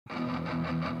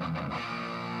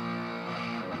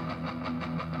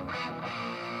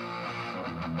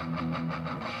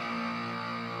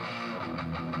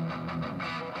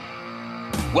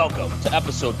Welcome to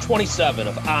episode 27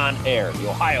 of On Air, the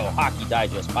Ohio Hockey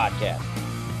Digest podcast.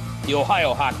 The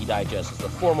Ohio Hockey Digest is the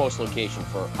foremost location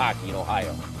for hockey in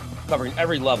Ohio, covering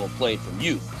every level played from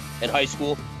youth and high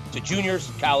school to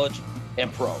juniors, college,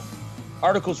 and pro.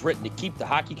 Articles written to keep the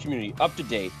hockey community up to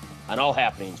date on all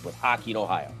happenings with hockey in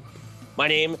Ohio. My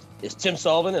name is Tim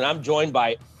Sullivan, and I'm joined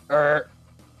by,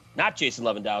 not Jason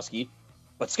Lewandowski,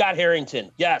 but Scott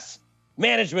Harrington. Yes,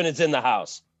 management is in the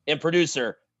house, and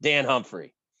producer Dan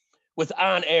Humphrey. With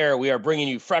On Air, we are bringing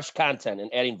you fresh content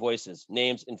and adding voices,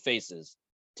 names, and faces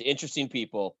to interesting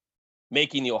people,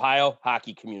 making the Ohio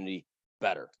hockey community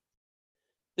better.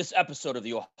 This episode of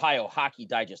the Ohio Hockey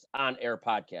Digest On Air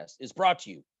podcast is brought to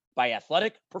you by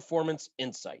Athletic Performance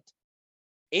Insight.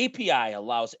 API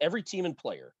allows every team and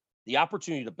player the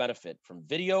opportunity to benefit from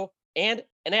video and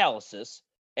analysis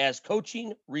as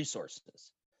coaching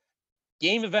resources.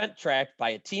 Game event tracked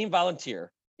by a team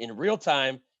volunteer in real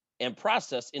time and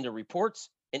processed into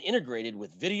reports and integrated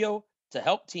with video to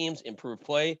help teams improve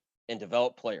play and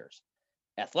develop players.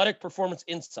 Athletic Performance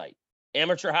Insight,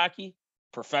 amateur hockey,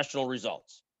 professional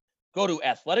results. Go to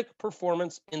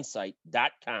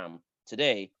athleticperformanceinsight.com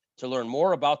today to learn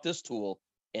more about this tool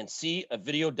and see a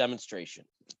video demonstration.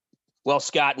 Well,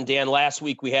 Scott and Dan, last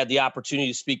week we had the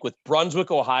opportunity to speak with Brunswick,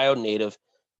 Ohio native,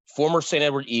 former St.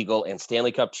 Edward Eagle and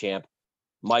Stanley Cup champ,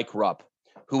 Mike Rupp,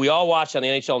 who we all watch on the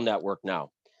NHL Network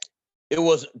now. It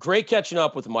was great catching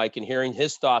up with Mike and hearing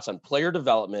his thoughts on player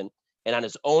development and on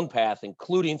his own path,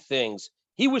 including things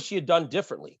he wished he had done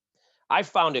differently. I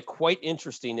found it quite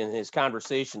interesting in his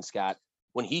conversation, Scott,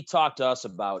 when he talked to us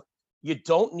about you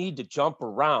don't need to jump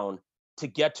around to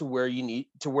get to where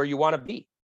you want to be.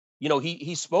 You know,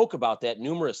 he spoke about that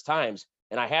numerous times,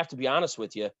 and I have to be honest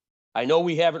with you. I know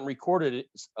we haven't recorded it.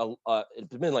 It's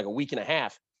been like a week and a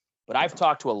half, but I've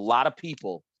talked to a lot of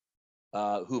people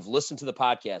who've listened to the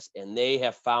podcast, and they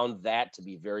have found that to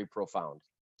be very profound.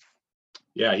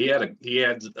 Yeah, he had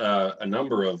a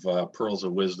number of pearls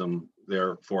of wisdom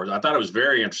there for us. I thought it was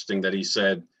very interesting that he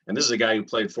said, and this is a guy who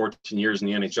played 14 years in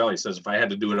the NHL. He says, if I had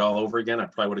to do it all over again, I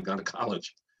probably would have gone to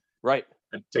college. Right.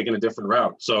 And taken a different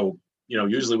route. So, you know,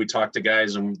 usually we talk to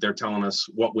guys and they're telling us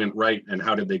what went right and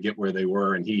how did they get where they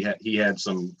were. And he had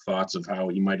some thoughts of how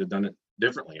he might have done it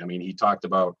differently. I mean, he talked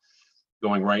about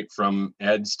going right from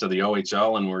Eds to the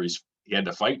OHL and where he had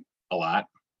to fight a lot,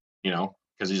 you know,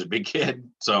 because he's a big kid.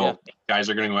 So guys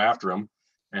are going to go after him.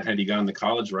 And had he gone the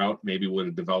college route, maybe would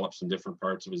have developed some different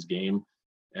parts of his game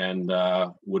and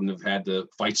wouldn't have had to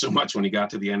fight so much when he got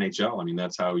to the NHL. I mean,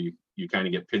 that's how you kind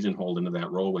of get pigeonholed into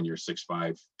that role when you're 6'5",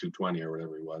 220 or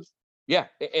whatever he was. Yeah.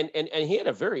 And he had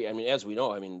a very, I mean, as we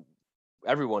know, I mean,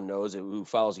 everyone knows who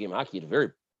follows the game of hockey, he had a very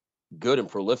good and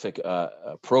prolific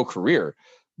pro career.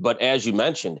 But as you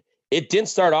mentioned, it didn't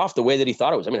start off the way that he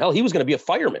thought it was. I mean, hell, he was going to be a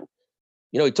fireman.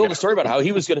 You know, he told a story about how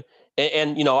he was going to,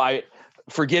 and you know, I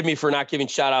forgive me for not giving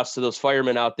shout outs to those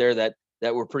firemen out there that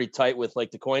were pretty tight with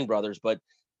like the Coyne brothers. But,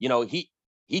 you know, he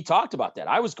talked about that.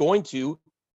 I was going to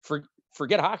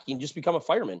forget hockey and just become a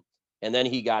fireman. And then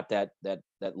he got that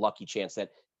lucky chance that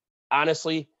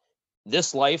honestly,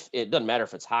 this life, it doesn't matter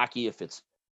if it's hockey, if it's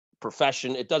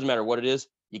profession, it doesn't matter what it is.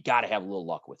 You got to have a little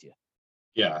luck with you.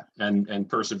 Yeah, and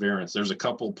perseverance. There's a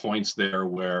couple points there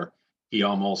where he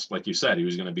almost, like you said, he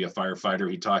was going to be a firefighter.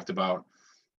 He talked about,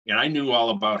 and I knew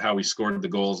all about how he scored the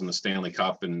goals in the Stanley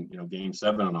Cup and, you know, Game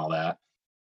 7 and all that.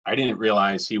 I didn't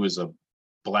realize he was a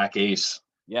black ace.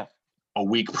 Yeah. A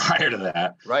week prior to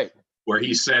that. Right. Where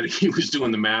he said he was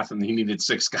doing the math and he needed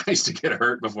 6 guys to get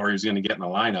hurt before he was going to get in the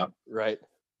lineup. Right.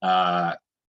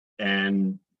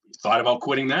 And thought about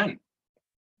quitting then.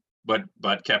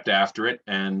 But kept after it,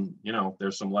 and you know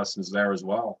there's some lessons there as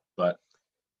well. But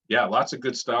yeah, lots of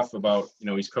good stuff about, you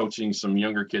know, he's coaching some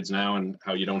younger kids now and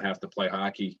how you don't have to play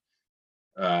hockey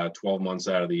 12 months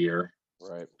out of the year.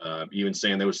 Right. Even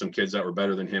saying there was some kids that were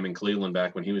better than him in Cleveland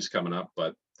back when he was coming up,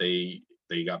 but they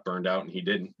got burned out and he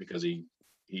didn't because he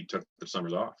took the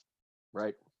summers off.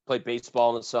 Right. Played baseball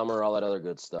in the summer, all that other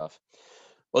good stuff.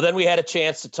 Well, then we had a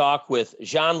chance to talk with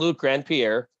Jean-Luc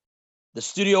Grandpierre, the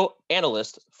studio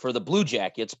analyst for the Blue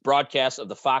Jackets broadcast of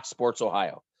the Fox Sports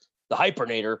Ohio. The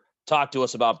Hypernator talked to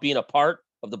us about being a part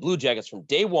of the Blue Jackets from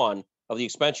day one of the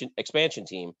expansion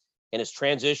team and his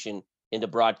transition into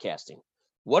broadcasting.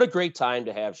 What a great time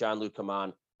to have Jean-Luc come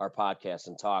on our podcast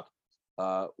and talk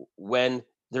when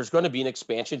there's going to be an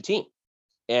expansion team.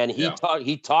 And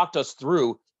he talked us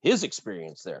through his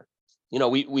experience there. You know,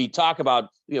 we talk about,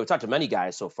 we talked to many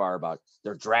guys so far about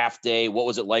their draft day. What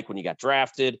was it like when you got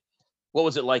drafted? what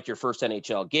was it like your first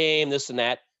NHL game, this and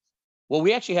that. Well,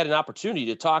 we actually had an opportunity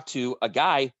to talk to a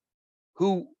guy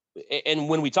who, and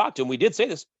when we talked to him, we did say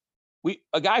this,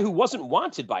 a guy who wasn't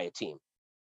wanted by a team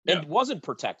and wasn't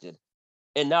protected.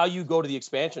 And now you go to the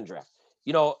expansion draft.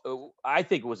 I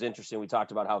think it was interesting. We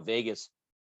talked about how Vegas,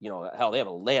 hell, they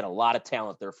had a lot of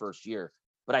talent their first year,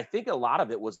 but I think a lot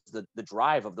of it was the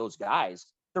drive of those guys.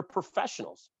 They're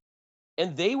professionals,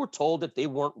 and they were told that they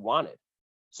weren't wanted.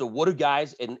 So what do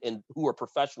guys and who are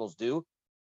professionals do?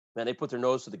 Man, they put their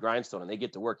nose to the grindstone and they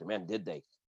get to work. And man, did they?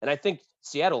 And I think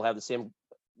Seattle will have the same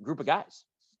group of guys.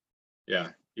 Yeah,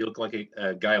 you look like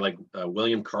a guy like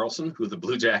William Karlsson, who the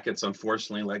Blue Jackets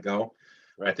unfortunately let go.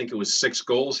 I think it was 6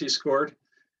 goals he scored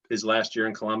his last year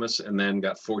in Columbus, and then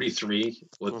got 43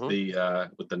 with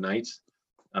the Knights.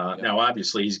 Now,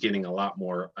 obviously, he's getting a lot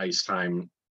more ice time,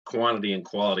 quantity and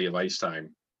quality of ice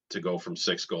time, to go from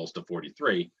 6 goals to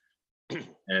 43.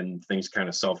 And things kind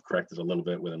of self-corrected a little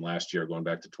bit with him last year, going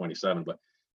back to 27. But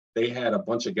they had a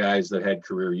bunch of guys that had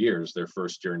career years their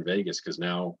first year in Vegas, because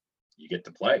now you get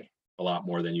to play a lot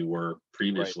more than you were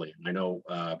previously. Right. I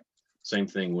know same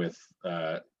thing with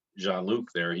Jean-Luc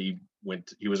there. He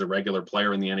was a regular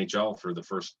player in the NHL for the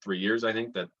first 3 years, I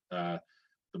think, that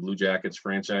the Blue Jackets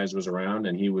franchise was around,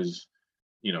 and he was,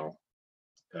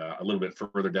 a little bit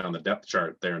further down the depth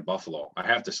chart there in Buffalo. I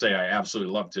have to say, I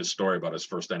absolutely loved his story about his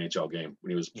first NHL game when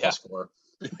he was +4.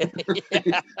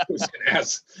 He was gonna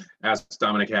ask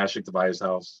Dominic Hasek to buy his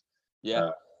house.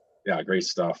 Yeah, great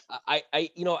stuff. I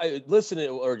listen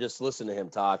to him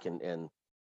talk and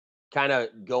kind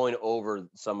of going over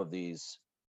some of these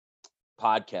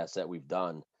podcasts that we've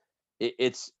done.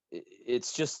 It's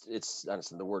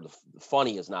honestly, the word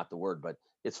funny is not the word, but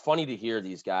it's funny to hear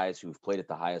these guys who've played at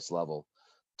the highest level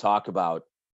talk about,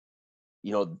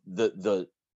 the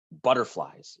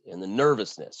butterflies and the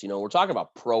nervousness. We're talking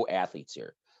about pro athletes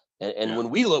here. And when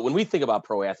we think about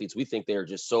pro athletes, we think they're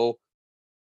just so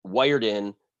wired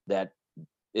in that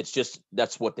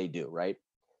that's what they do. Right.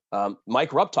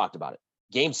 Mike Rupp talked about it.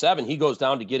 Game 7, he goes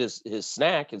down to get his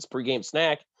snack, his pregame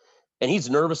snack, and he's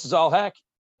nervous as all heck.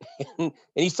 And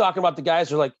he's talking about the guys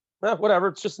who are like, whatever,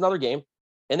 it's just another game.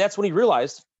 And that's when he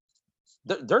realized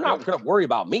they're not going to worry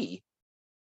about me.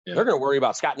 Yeah. They're going to worry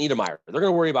about Scott Niedermayer. They're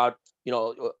going to worry about,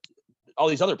 all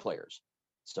these other players.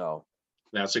 So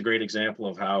that's a great example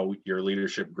of how your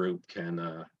leadership group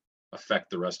can affect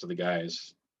the rest of the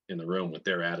guys in the room with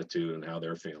their attitude and how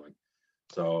they're feeling.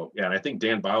 So, and I think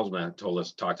Dan Bilesman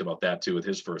talked about that too with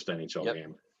his first NHL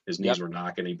game. His knees were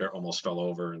knocking. He almost fell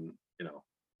over, and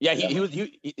Yeah,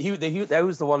 that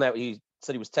was the one that he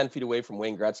said he was 10 feet away from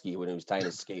Wayne Gretzky when he was tying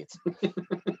his skates.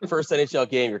 First NHL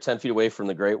game, you're 10 feet away from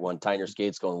the great one, tying your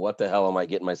skates, going, what the hell am I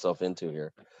getting myself into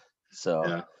here?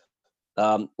 So,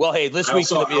 well, hey, this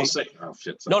week's going to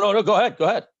be. No, go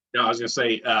ahead. No, I was going to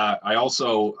say,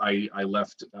 I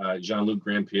left Jean-Luc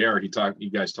Grandpierre. You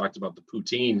guys talked about the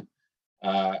poutine.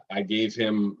 I gave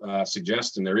him a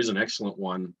suggestion. There is an excellent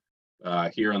one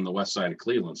here on the west side of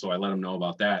Cleveland. So I let him know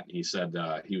about that. He said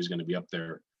he was going to be up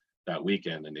there that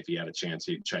weekend, and if he had a chance,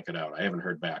 he'd check it out. I haven't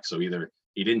heard back. So either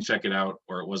he didn't check it out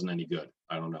or it wasn't any good.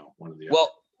 I don't know. One of the other.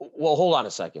 Well, hold on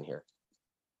a second here.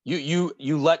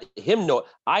 You let him know.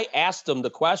 I asked him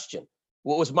the question.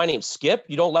 What was my name? Skip?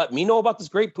 You don't let me know about this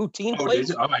great poutine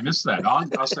place? Oh, I missed that.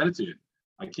 I'll send it to you.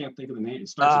 I can't think of the name. It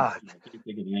starts with, I can't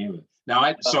think of the name of it. Now,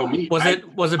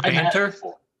 was it Banter?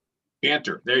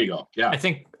 Banter. There you go. Yeah. I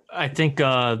think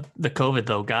the COVID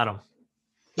though got him.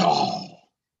 Oh.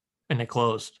 And it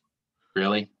closed.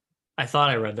 Really? I thought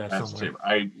I read that somewhere.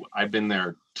 I've been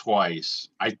there twice.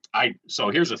 So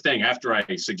here's the thing. After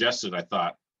I suggested, I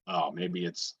thought, oh, maybe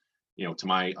it's, to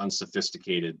my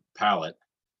unsophisticated palate,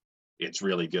 it's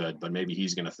really good, but maybe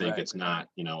he's going to think it's not,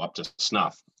 up to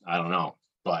snuff. I don't know.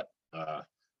 But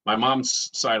my mom's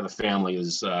side of the family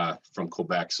is from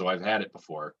Quebec, so I've had it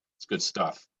before. It's good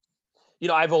stuff.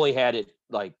 I've only had it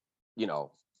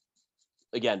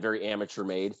again, very amateur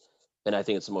made. And I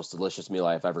think it's the most delicious meal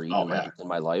I've ever eaten in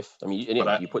my life. I mean,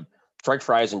 you put French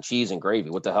fries and cheese and gravy.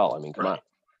 What the hell? I mean, come on.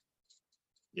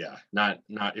 Yeah, not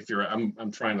if you're.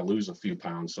 I'm trying to lose a few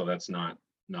pounds, so that's not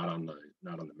on the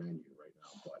menu right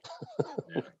now. But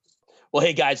yeah. Well,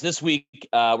 hey guys, this week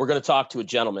we're going to talk to a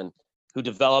gentleman who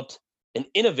developed an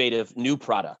innovative new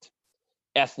product,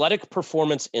 Athletic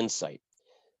Performance Insight,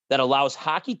 that allows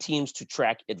hockey teams to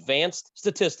track advanced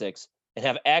statistics and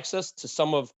have access to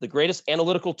some of the greatest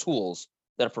analytical tools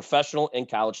that a professional and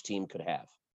college team could have.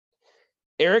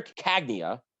 Eric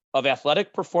Cagnia of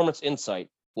Athletic Performance Insight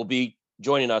will be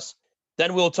joining us.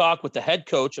 Then we'll talk with the head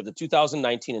coach of the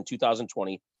 2019 and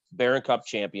 2020 Barron Cup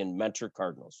champion Mentor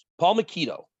Cardinals, Paul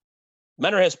Mikito.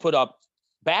 Mentor has put up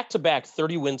back-to-back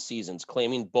 30-win seasons,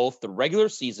 claiming both the regular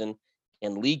season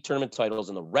and league tournament titles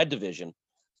in the Red Division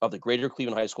of the Greater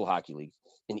Cleveland High School Hockey League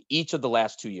in each of the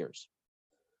last 2 years.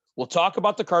 We'll talk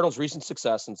about the Cardinals' recent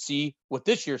success and see what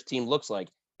this year's team looks like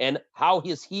and how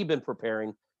has he been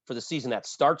preparing for the season that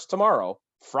starts tomorrow,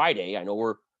 Friday. I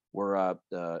know we're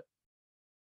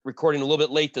recording a little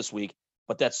bit late this week,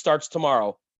 but that starts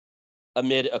tomorrow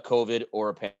amid a COVID or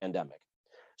a pandemic.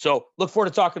 So look forward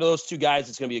to talking to those two guys.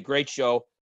 It's going to be a great show.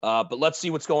 But let's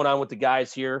see what's going on with the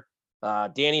guys here.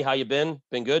 Danny, how you been?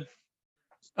 Been good?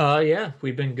 Yeah,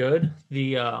 we've been good.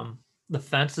 The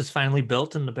fence is finally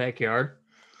built in the backyard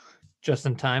just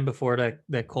in time before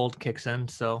that cold kicks in.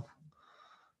 So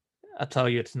I'll tell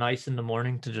you, it's nice in the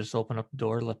morning to just open up the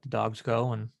door, let the dogs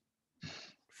go, and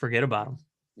forget about them.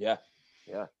 Yeah.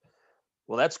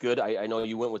 Well, that's good. I know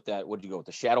you went with that. What did you go with?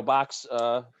 The shadow box?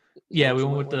 Yeah, we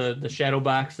went with the shadow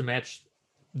box to match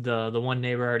the one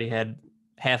neighbor already had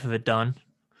half of it done.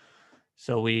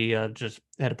 So we just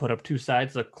had to put up two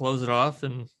sides to close it off,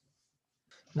 and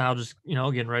now just,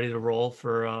 getting ready to roll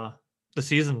for the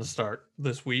season to start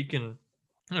this week, and,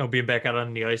 being back out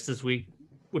on the ice this week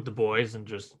with the boys and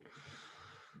just,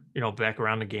 back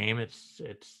around the game.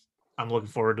 I'm looking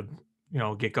forward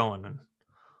to, get going, and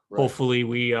hopefully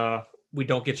we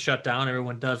don't get shut down.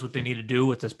 Everyone does what they need to do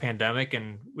with this pandemic,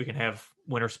 and we can have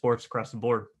winter sports across the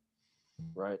board.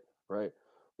 Right.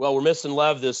 Well, we're missing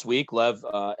Lev this week. Lev,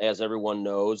 as everyone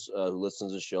knows who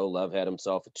listens to the show, Lev had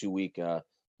himself a 2-week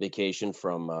vacation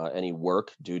from any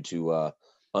work due to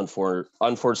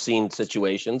unforeseen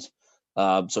situations.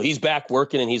 So he's back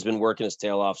working, and he's been working his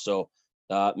tail off. So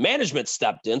management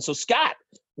stepped in. So Scott,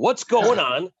 what's going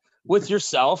on with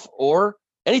yourself, or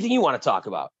anything you want to talk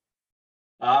about?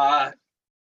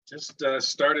 Just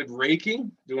started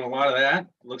raking, doing a lot of that.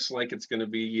 Looks like it's going to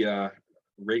be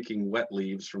raking wet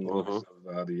leaves from the looks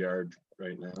of the yard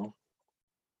right now.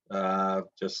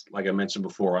 Just like I mentioned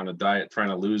before, on a diet, trying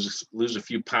to lose a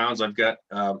few pounds. I've got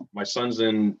my son's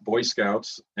in Boy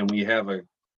Scouts, and we have a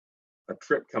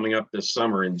trip coming up this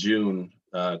summer in June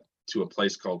to a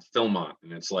place called Philmont,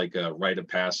 and it's like a rite of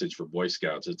passage for Boy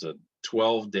Scouts. It's a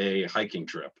 12-day hiking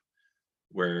trip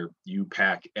where you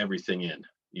pack everything in.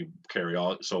 You carry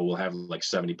all, so we'll have like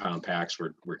 70-pound packs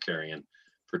we're carrying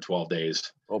for 12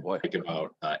 days. Oh boy. Like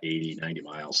about 80, 90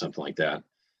 miles, something like that.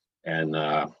 And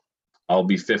I'll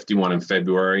be 51 in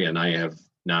February, and I have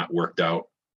not worked out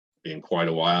in quite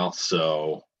a while.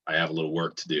 So I have a little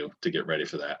work to do to get ready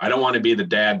for that. I don't want to be the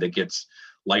dad that gets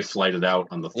life flighted out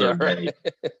on the third day.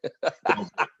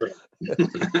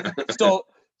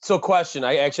 So question,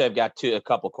 I've got a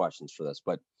couple questions for this,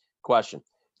 but question.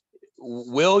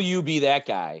 Will you be that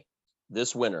guy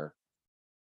this winter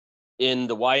in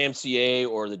the YMCA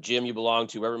or the gym you belong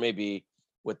to, wherever it may be,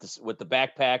 with the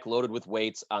backpack loaded with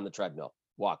weights on the treadmill,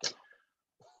 walking?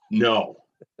 No,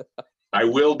 I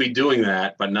will be doing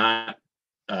that, but not.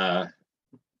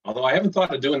 Although I haven't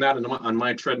thought of doing that on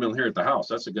my treadmill here at the house.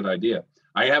 That's a good idea.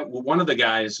 I have one of the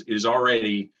guys is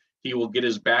already. He will get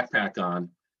his backpack on.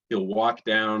 He'll walk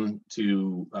down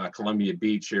to Columbia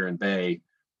Beach here in Bay,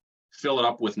 fill it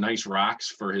up with nice rocks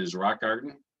for his rock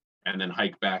garden, and then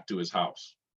hike back to his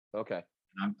house. Okay.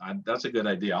 That's a good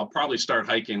idea. I'll probably start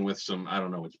hiking with some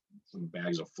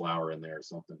bags of flour in there or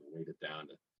something to weight it down.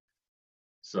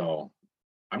 So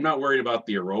I'm not worried about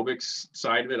the aerobics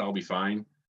side of it. I'll be fine.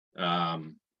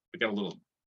 I got a little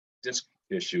disc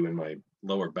issue in my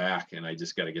lower back, and I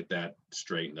just got to get that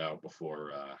straightened out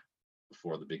before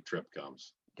the big trip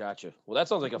comes. Gotcha. Well, that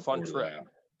sounds like a fun trip.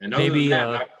 And maybe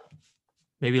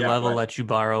Lev will let you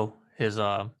borrow his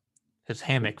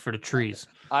hammock for the trees.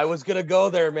 I was gonna go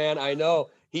there, man. I know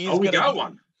we got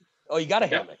one. Oh, you got a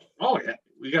hammock? Oh yeah,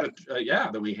 we got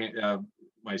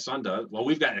my son does. Well,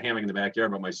 we've got a hammock in the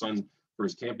backyard, but my son for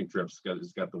his camping trips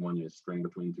has got the one you string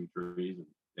between two trees. And,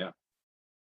 yeah.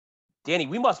 Danny,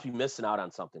 we must be missing out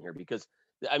on something here, because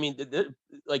I mean,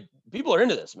 like, people are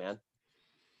into this, man.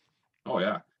 Oh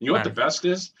yeah. You know what the best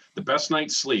is? The best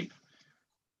night's sleep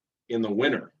in the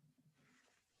winter.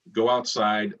 Go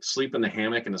outside, sleep in the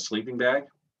hammock in a sleeping bag.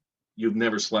 You've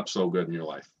never slept so good in your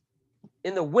life.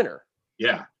 In the winter?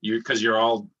 Yeah, because you're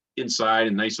all inside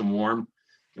and nice and warm,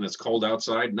 and it's cold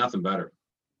outside. Nothing better.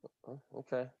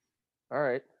 Okay. All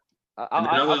right.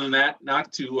 Other than that,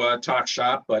 not to talk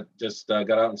shop, but just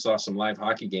got out and saw some live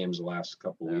hockey games the last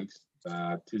couple of weeks.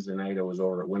 Tuesday night, I was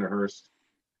over at Winterhurst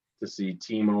to see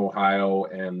Team Ohio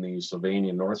and the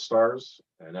Sylvania North Stars,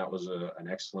 and that was an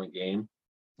excellent game.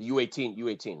 The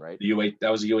U18, right? That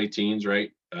was the U18s,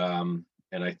 right?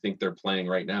 And I think they're playing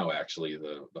right now, actually,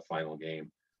 the final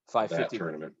game. 5:50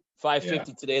 tournament.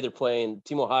 5:50 today. They're playing.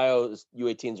 Team Ohio's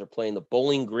U18s are playing the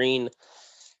Bowling Green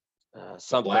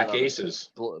Something Black on Aces.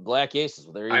 Black Aces.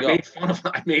 Well, there you I go. made fun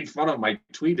of them. I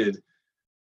tweeted.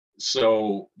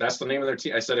 So that's the name of their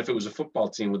team. I said, if it was a football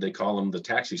team, would they call them the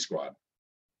Taxi Squad?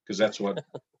 Because that's what,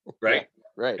 right?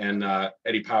 Right. And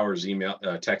Eddie Powers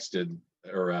texted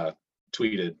or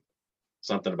tweeted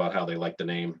something about how they like the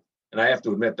name. And I have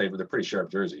to admit, they're pretty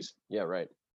sharp jerseys. Yeah, right.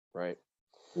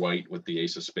 White with the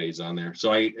ace of spades on there.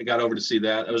 So I got over to see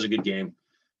that. It was a good game.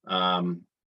 And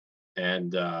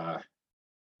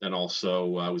then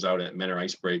also I was out at Menor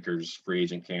Icebreakers free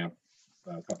agent camp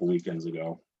a couple weekends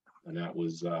ago. And that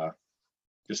was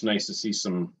just nice to see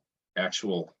some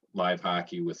actual live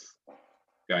hockey with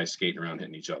guys skating around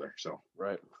hitting each other. So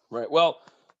Right. Well,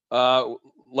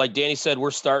 like Danny said,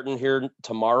 we're starting here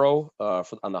tomorrow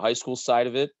on the high school side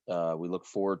of it. We look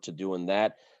forward to doing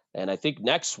that. And I think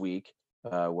next week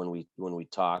when we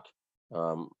talk,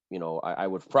 I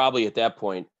would probably at that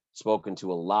point spoken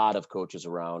to a lot of coaches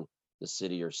around the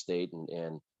city or state,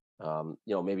 and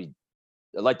maybe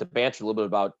I'd like to banter a little bit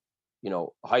about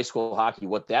high school hockey,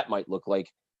 what that might look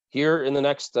like here in the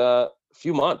next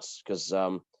few months, because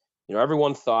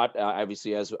everyone thought,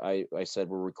 obviously, as I said,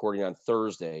 we're recording on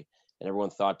Thursday, and everyone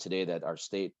thought today that our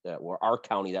state, or our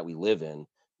county that we live in,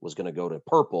 was going to go to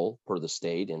purple per the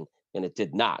state, and it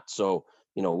did not. So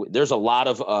there's a lot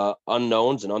of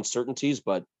unknowns and uncertainties,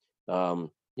 but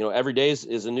every day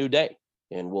is a new day,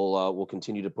 and we'll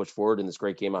continue to push forward in this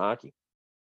great game of hockey.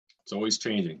 It's always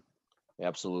changing.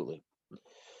 Absolutely.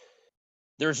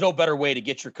 There's no better way to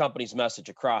get your company's message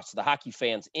across to the hockey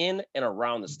fans in and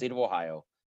around the state of Ohio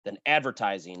than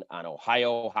advertising on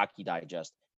Ohio Hockey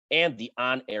Digest and the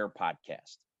On Air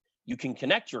podcast. You can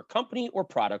connect your company or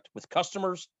product with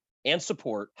customers and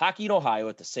support hockey in Ohio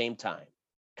at the same time.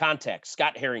 Contact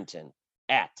Scott Harrington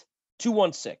at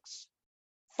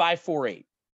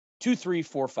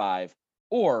 216-548-2345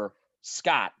 or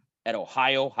Scott at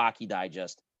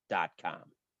ohiohockeydigest.com.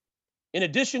 In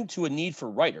addition to a need for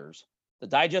writers, the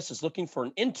Digest is looking for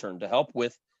an intern to help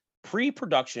with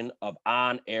pre-production of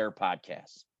on-air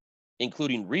podcasts,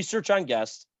 including research on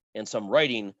guests and some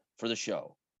writing for the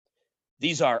show.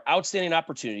 These are outstanding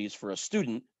opportunities for a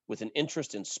student with an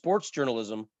interest in sports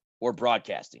journalism or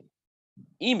broadcasting.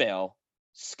 Email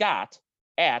Scott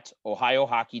at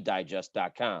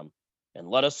ohiohockeydigest.com and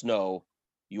let us know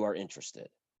you are interested.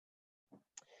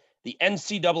 The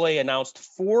NCAA announced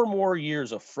 4 more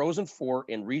years of Frozen Four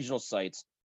and regional sites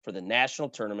for the national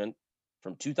tournament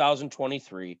from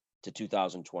 2023 to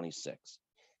 2026.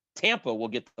 Tampa will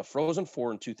get the Frozen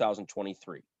Four in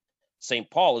 2023. St.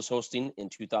 Paul is hosting in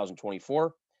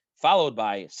 2024, followed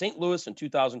by St. Louis in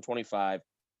 2025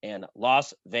 and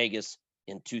Las Vegas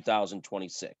in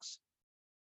 2026.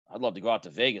 I'd love to go out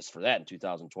to Vegas for that in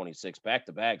 2026. Pack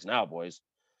the bags now, boys.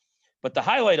 But the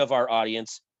highlight of our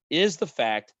audience is the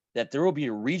fact that there will be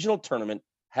a regional tournament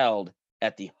held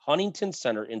at the Huntington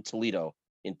Center in Toledo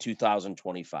in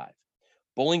 2025.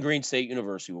 Bowling Green State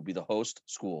University will be the host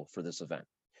school for this event.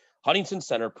 Huntington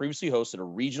Center previously hosted a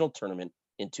regional tournament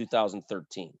in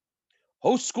 2013.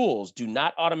 Host schools do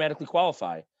not automatically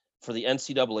qualify for the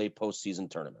NCAA postseason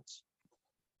tournaments.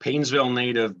 Paynesville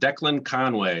native Declan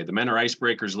Conway, the Menor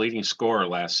Icebreakers' leading scorer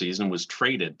last season, was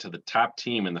traded to the top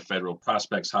team in the Federal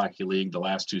Prospects Hockey League the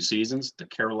last 2 seasons, the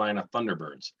Carolina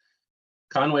Thunderbirds.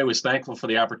 Conway was thankful for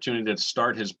the opportunity to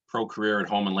start his pro career at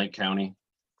home in Lake County,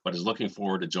 but is looking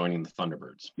forward to joining the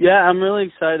Thunderbirds. Yeah, I'm really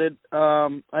excited.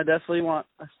 I definitely want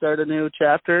to start a new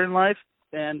chapter in life,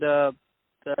 and the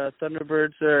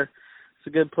Thunderbirds it's a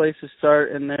good place to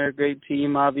start, and they're a great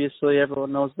team, obviously.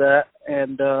 Everyone knows that,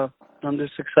 and I'm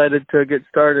just excited to get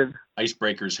started.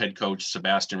 Icebreakers head coach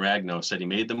Sebastian Ragno said he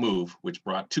made the move, which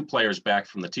brought 2 players back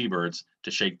from the T-Birds to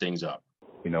shake things up.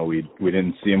 We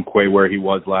didn't see him quite where he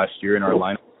was last year in our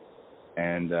lineup,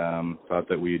 and thought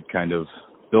that we'd kind of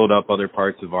build up other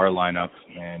parts of our lineup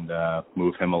and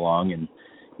move him along and,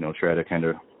 try to kind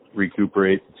of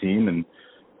recuperate the team and,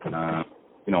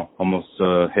 almost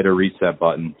hit a reset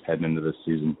button heading into this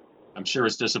season. I'm sure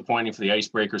it's disappointing for the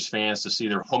Icebreakers fans to see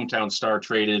their hometown star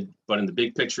traded, but in the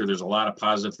big picture, there's a lot of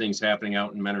positive things happening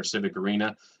out in Menor Civic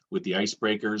Arena with the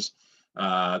Icebreakers.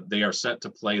 They are set to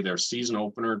play their season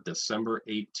opener December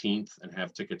 18th and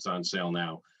have tickets on sale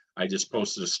now. I just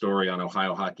posted a story on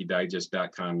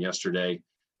ohiohockeydigest.com yesterday.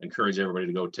 Encourage everybody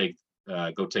to go take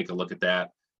a look at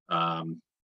that.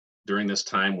 During this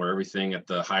time where everything at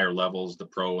the higher levels, the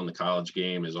pro and the college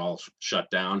game is all shut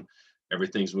down,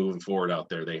 everything's moving forward out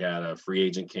there. They had a free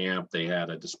agent camp. They had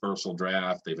a dispersal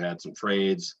draft. They've had some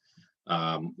trades,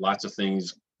 lots of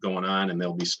things going on, and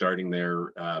they'll be starting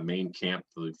their main camp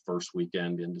the first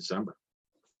weekend in December.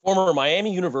 Former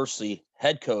Miami University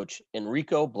head coach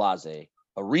Enrico Blase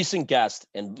a recent guest,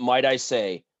 and might I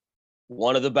say,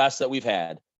 one of the best that we've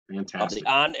had Fantastic. of the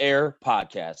On Air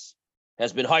podcast,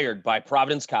 has been hired by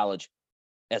Providence College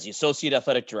as the Associate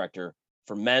Athletic Director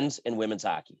for men's and women's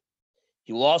hockey.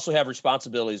 He will also have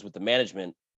responsibilities with the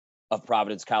management of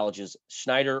Providence College's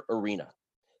Schneider Arena.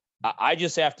 I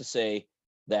just have to say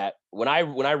that when I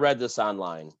read this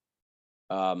online,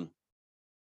 I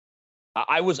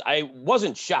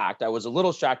wasn't shocked. I was a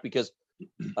little shocked because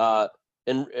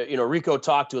Rico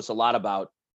talked to us a lot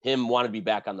about him wanting to be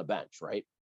back on the bench, right?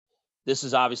 This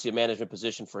is obviously a management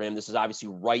position for him. This is obviously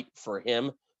right for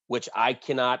him, which I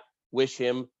cannot wish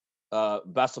him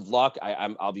best of luck.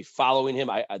 I'll be following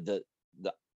him. The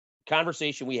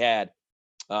conversation we had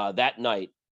that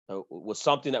night was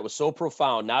something that was so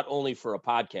profound, not only for a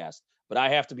podcast, but I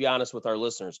have to be honest with our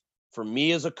listeners. For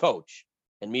me as a coach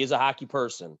and me as a hockey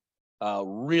person,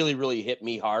 really, really hit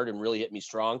me hard and really hit me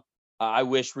strong. I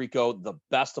wish Rico the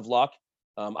best of luck.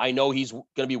 I know he's going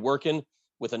to be working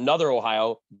with another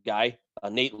Ohio guy,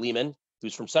 Nate Lehman,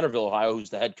 who's from Centerville, Ohio,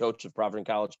 who's the head coach of Providence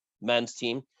College men's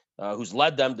team, who's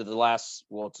led them to the last,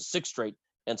 it's 6 straight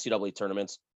NCAA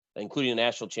tournaments, including a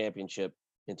national championship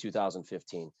in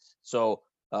 2015. So,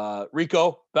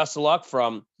 Rico, best of luck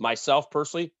from myself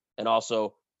personally, and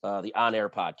also the On Air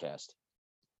podcast.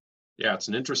 Yeah, it's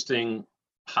an interesting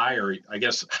hire. I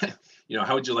guess,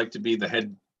 how would you like to be the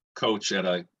head coach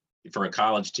for a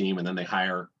college team, and then they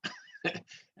hire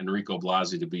Enrico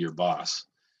Blasi to be your boss?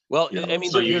 Well, I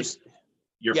mean, so your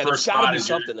first thought is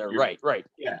something there, right?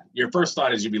 Yeah, your first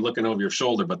thought is you'd be looking over your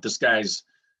shoulder, but this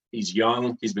he's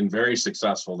young. He's been very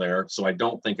successful there, so I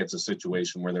don't think it's a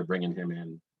situation where they're bringing him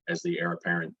in as the heir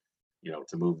apparent,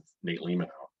 to move Nate Lehman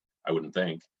out. I wouldn't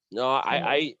think. No,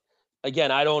 I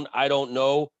don't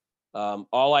know.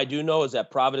 All I do know is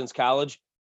that Providence College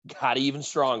got even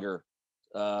stronger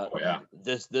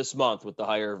this month with the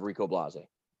hire of Rico Blasi.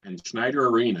 And Schneider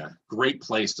Arena, great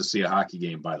place to see a hockey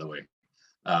game, by the way.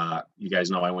 You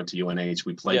guys know I went to UNH.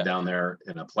 We played down there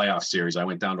in a playoff series. I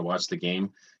went down to watch the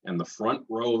game, and the front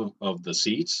row of the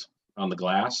seats on the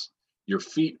glass, your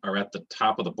feet are at the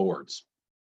top of the boards.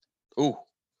 Ooh.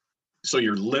 So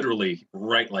you're literally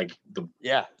right, like the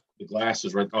glass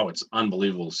is right. Oh, it's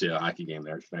unbelievable to see a hockey game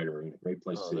there at Schneider Arena. Great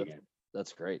place to see a game.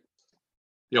 That's great.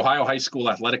 The Ohio High School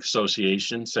Athletic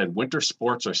Association said winter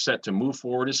sports are set to move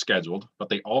forward as scheduled, but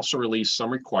they also released some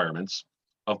requirements.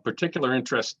 Of particular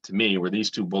interest to me were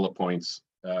these 2 bullet points,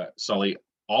 Sully.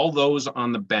 All those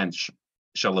on the bench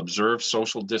shall observe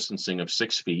social distancing of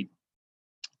 6 feet,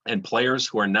 and players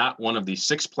who are not one of the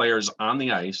 6 players on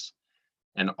the ice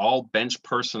and all bench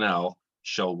personnel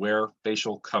shall wear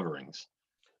facial coverings.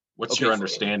 What's your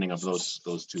understanding of those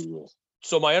 2 rules?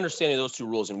 So my understanding of those 2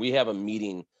 rules, and we have a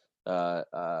meeting,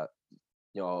 a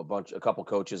couple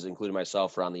coaches, including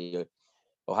myself, are on the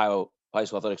Ohio High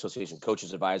School Athletic Association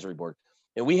Coaches Advisory Board.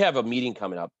 And we have a meeting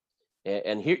coming up,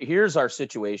 and here's our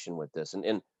situation with this.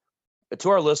 And to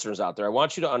our listeners out there, I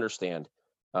want you to understand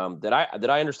that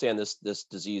I understand this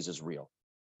disease is real.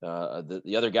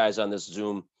 The other guys on this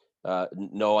Zoom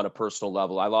know on a personal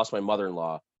level. I lost my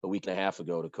mother-in-law a week and a half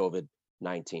ago to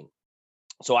COVID-19,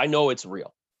 so I know it's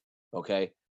real.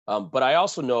 Okay, but I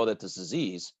also know that this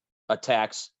disease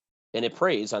attacks and it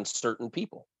preys on certain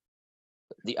people,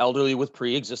 the elderly with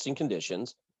pre-existing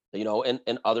conditions,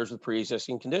 and others with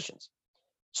pre-existing conditions.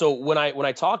 So when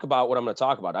I talk about what I'm going to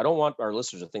talk about, I don't want our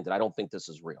listeners to think that I don't think this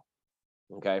is real.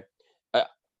 Okay.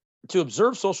 To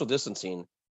observe social distancing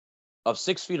of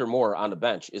 6 feet or more on the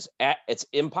bench it's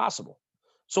impossible.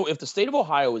 So if the state of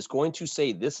Ohio is going to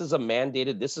say this is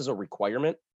a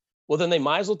requirement, well, then they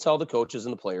might as well tell the coaches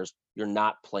and the players, you're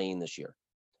not playing this year,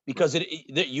 because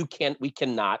we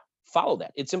cannot follow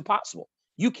that. It's impossible.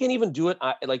 You can't even do it.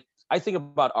 I think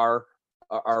about our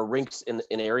rinks in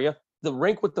area. The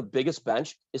rink with the biggest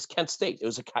bench is Kent State.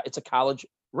 It's a college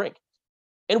rink,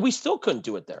 and we still couldn't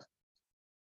do it there,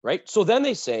 right? So then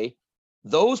they say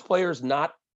those players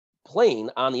not playing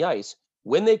on the ice,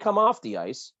 when they come off the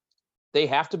ice, they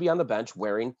have to be on the bench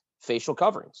wearing facial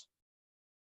coverings.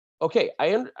 Okay,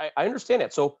 I understand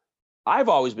that. So I've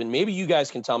always been, maybe you guys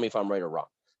can tell me if I'm right or wrong,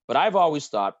 but I've always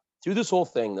thought through this whole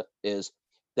thing is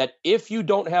that if you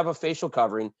don't have a facial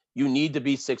covering, you need to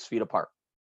be 6 feet apart.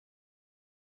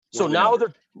 So now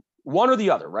they're one or the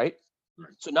other, right?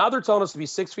 So now they're telling us to be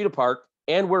 6 feet apart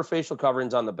and wear facial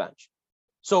coverings on the bench.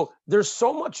 So there's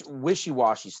so much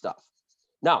wishy-washy stuff.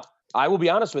 Now, I will be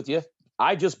honest with you.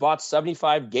 I just bought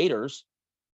 75 gaiters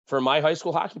for my high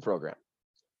school hockey program.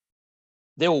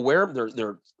 They will wear them.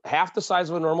 They're half the size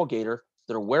of a normal gaiter.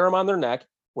 They'll wear them on their neck.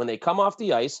 When they come off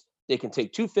the ice, they can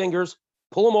take 2 fingers,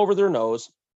 pull them over their nose,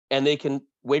 and they can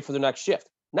wait for the next shift.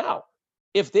 Now,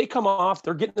 If they come off,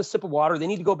 they're getting a sip of water, they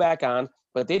need to go back on,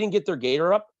 but they didn't get their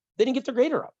gator up, they didn't get their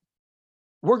gator up.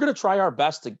 We're going to try our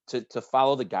best to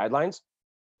follow the guidelines.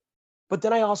 But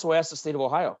then I also asked the state of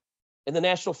Ohio and the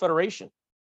National Federation,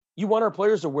 you want our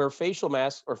players to wear facial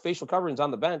masks or facial coverings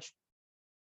on the bench,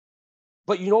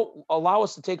 but you don't allow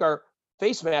us to take our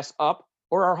face masks up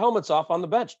or our helmets off on the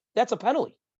bench. That's a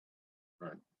penalty.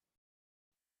 Right.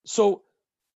 So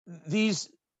these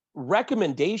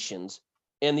recommendations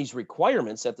and these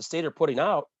requirements that the state are putting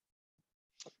out,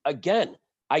 again,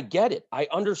 I get it. I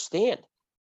understand.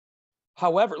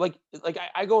 However, like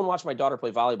I go and watch my daughter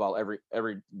play volleyball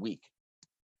every week.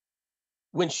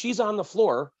 When she's on the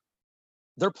floor,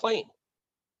 they're playing.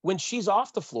 When she's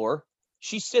off the floor,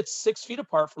 she sits 6 feet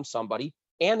apart from somebody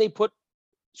and they put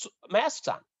masks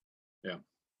on. Yeah.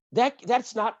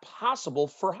 That's not possible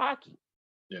for hockey.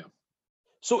 Yeah.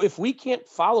 So if we can't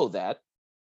follow that,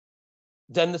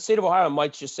 then the state of Ohio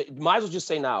might as well just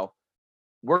say now,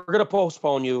 we're going to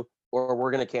postpone you or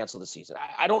we're going to cancel the season.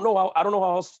 I don't know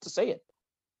how else to say it.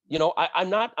 You know, I'm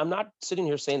not sitting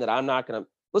here saying that I'm not going to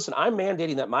listen. I'm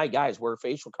mandating that my guys wear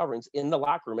facial coverings in the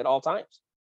locker room at all times.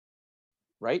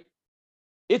 Right.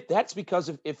 That's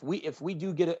because if we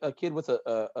do get a kid with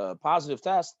a positive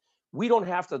test, we don't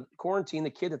have to quarantine the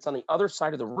kid that's on the other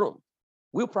side of the room.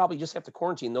 We'll probably just have to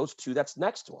quarantine those two that's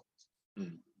next to him.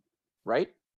 Mm. Right.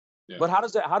 Yeah. But how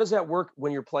does that work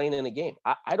when you're playing in a game?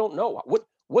 I don't know.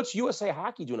 What's USA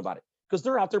Hockey doing about it? Because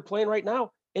they're out there playing right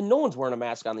now and no one's wearing a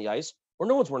mask on the ice or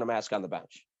no one's wearing a mask on the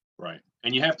bench. Right.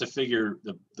 And you have to figure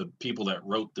the people that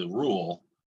wrote the rule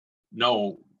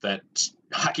know that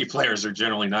hockey players are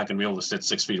generally not going to be able to sit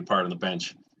 6 feet apart on the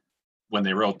bench when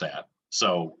they wrote that.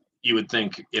 So you would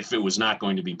think if it was not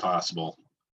going to be possible,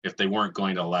 if they weren't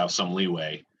going to allow some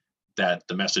leeway, that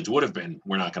the message would have been,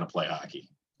 we're not going to play hockey.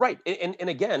 Right. And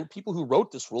again, people who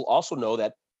wrote this rule also know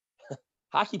that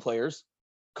hockey players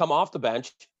come off the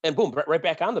bench and boom, right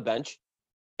back on the bench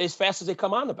as fast as they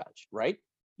come on the bench. Right.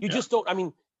 You just don't. I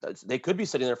mean, they could be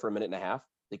sitting there for a minute and a half.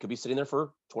 They could be sitting there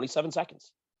for 27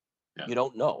 seconds. Yeah. You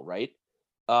don't know. Right.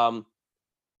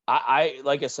 I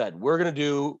like I said, we're going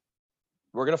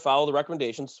to follow the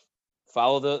recommendations,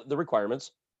 follow the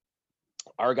requirements.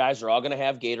 Our guys are all going to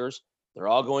have gaiters. They're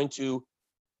all going to,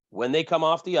 when they come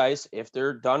off the ice, if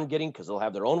they're done getting, because they'll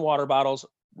have their own water bottles,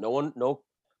 no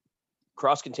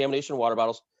cross-contamination water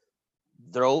bottles,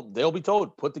 they'll be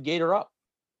told, put the gaiter up.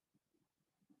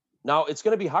 Now, it's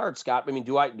going to be hard, Scott. I mean,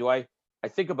 I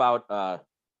think about, I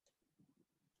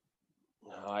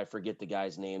forget the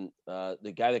guy's name,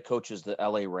 the guy that coaches the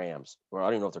LA Rams, or I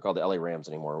don't even know if they're called the LA Rams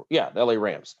anymore. Yeah, the LA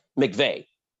Rams, McVay.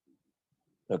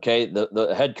 Okay,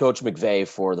 the head coach McVay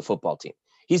for the football team.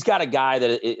 He's got a guy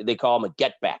that they call him a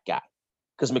get back guy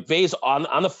because McVay's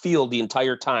on the field the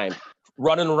entire time,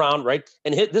 running around, right?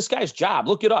 And this guy's job,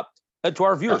 look it up to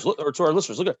our viewers or to our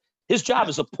listeners. Look at his job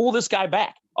is to pull this guy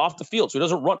back off the field so he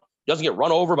doesn't get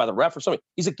run over by the ref or something.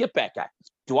 He's a get back guy.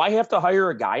 Do I have to hire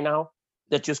a guy now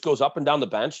that just goes up and down the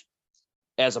bench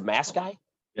as a mask guy?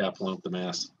 Yeah, pulling up the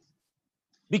mask.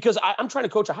 Because I'm trying to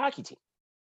coach a hockey team.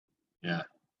 Yeah.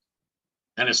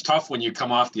 And it's tough when you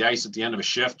come off the ice at the end of a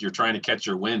shift, you're trying to catch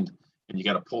your wind and you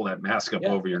got to pull that mask up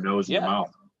over your nose and your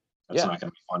mouth. That's not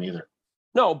going to be fun either.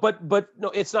 No, but no,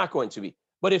 it's not going to be.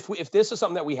 But if this is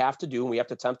something that we have to do and we have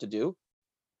to attempt to do,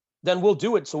 then we'll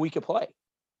do it so we can play.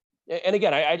 And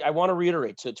again, I want to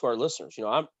reiterate to our listeners, you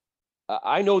know,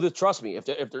 I know that, trust me, if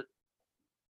they're,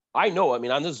 I know, I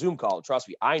mean, on this Zoom call, trust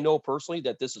me, I know personally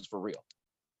that this is for real.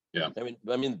 Yeah.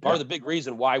 I mean, part of the big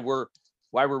reason why we're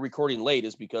recording late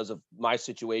is because of my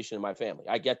situation and my family.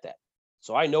 I get that.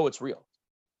 So I know it's real.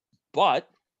 But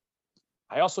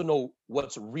I also know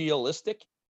what's realistic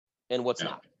and what's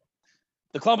not.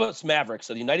 The Columbus Mavericks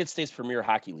of the United States Premier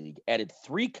Hockey League added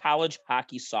 3 college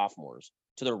hockey sophomores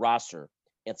to their roster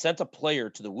and sent a player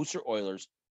to the Worcester Oilers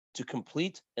to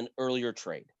complete an earlier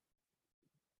trade.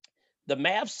 The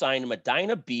Mavs signed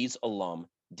Medina Bees alum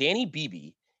Danny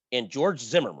Beebe and George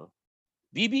Zimmerman.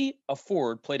 Beebe, a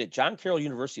forward, played at John Carroll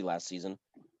University last season,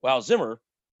 while Zimmer,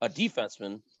 a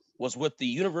defenseman, was with the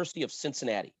University of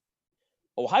Cincinnati.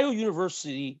 Ohio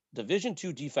University Division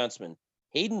II defenseman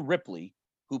Hayden Ripley,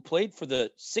 who played for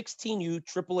the 16U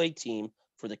AAA team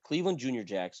for the Cleveland Junior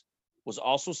Jacks, was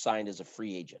also signed as a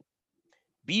free agent.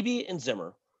 Beebe and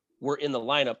Zimmer were in the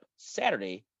lineup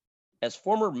Saturday as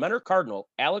former Mentor Cardinal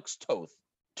Alex Toth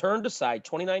turned aside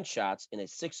 29 shots in a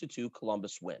 6-2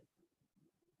 Columbus win.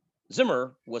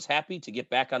 Zimmer was happy to get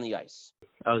back on the ice.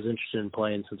 I was interested in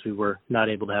playing since we were not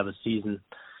able to have a season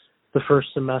the first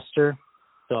semester,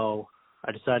 so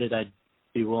I decided I'd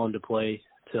be willing to play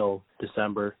till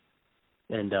December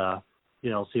and,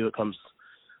 see what comes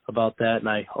about that, and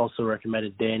I also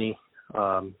recommended Danny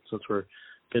since we're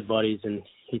good buddies, and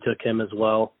he took him as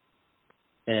well.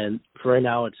 And for right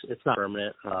now, it's not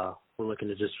permanent. We're looking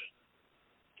to just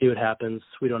see what happens.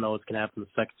 We don't know what's going to happen the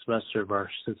second semester of our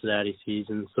Cincinnati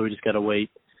season, so we just got to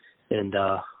wait and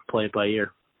play it by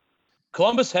ear.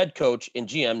 Columbus head coach and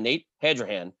GM Nate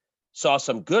Hadrahan saw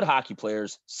some good hockey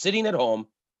players sitting at home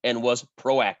and was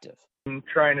proactive. I'm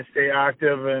trying to stay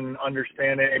active and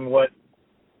understanding what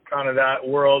kind of that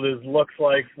world looks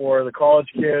like for the college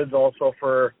kids, also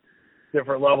for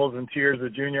different levels and tiers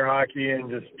of junior hockey, and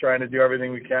just trying to do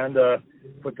everything we can to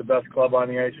put the best club on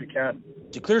the ice we can.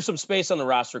 To clear some space on the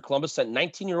roster, Columbus sent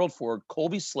 19-year-old forward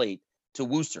Colby Slate to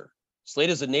Worcester. Slate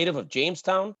is a native of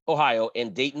Jamestown, Ohio,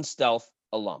 and Dayton Stealth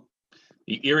alum.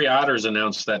 The Erie Otters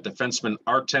announced that defenseman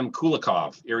Artem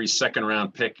Kulikov, Erie's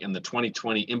second-round pick in the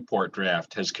 2020 import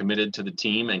draft, has committed to the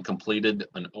team and completed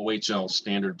an OHL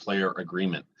standard player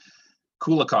agreement.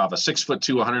 Kulikov, a 6'2",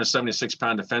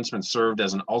 176-pound defenseman, served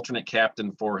as an alternate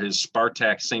captain for his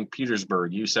Spartak St.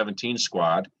 Petersburg U17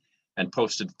 squad and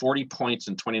posted 40 points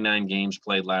in 29 games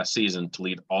played last season to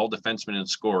lead all defensemen in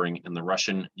scoring in the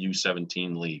Russian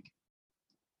U17 league.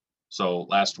 So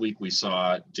last week we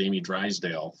saw Jamie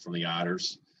Drysdale from the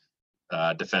Otters,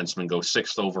 defenseman, go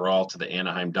 6th overall to the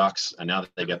Anaheim Ducks, and now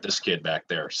that they got this kid back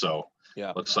there. So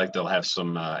Yeah, looks like they'll have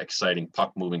some exciting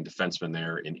puck-moving defensemen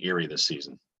there in Erie this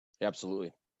season.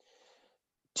 absolutely.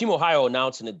 Team Ohio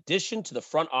announced an addition to the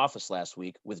front office last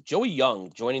week, with Joey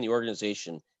Young joining the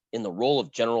organization in the role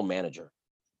of general manager.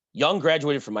 Young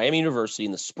graduated from Miami University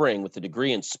in the spring with a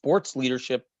degree in sports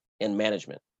leadership and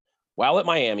management. While at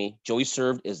Miami, Joey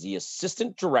served as the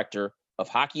assistant director of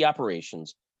hockey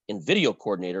operations and video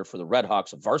coordinator for the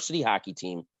Redhawks varsity hockey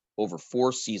team over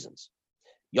 4 seasons.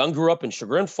 Young grew up in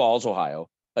Chagrin Falls, Ohio,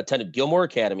 attended Gilmore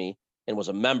Academy, and was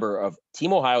a member of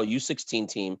Team Ohio U16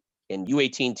 team and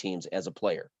U18 teams as a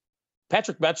player.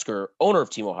 Patrick Metzger, owner of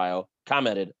Team Ohio,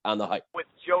 commented on the hype. With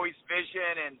Joey's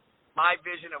vision and my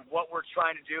vision of what we're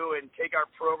trying to do and take our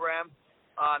program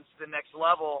to the next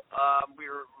level,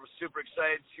 we're super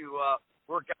excited to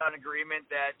work out an agreement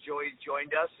that Joey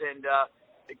joined us, and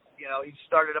he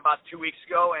started about 2 weeks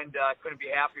ago, and couldn't be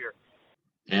happier.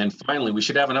 And finally, we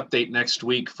should have an update next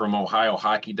week from Ohio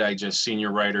Hockey Digest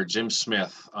senior writer Jim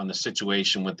Smith on the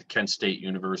situation with the Kent State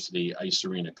University ice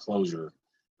arena closure.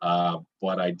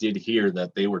 But I did hear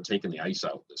that they were taking the ice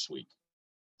out this week.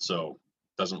 So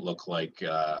it doesn't look like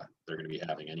they're going to be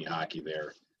having any hockey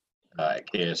there at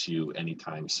KSU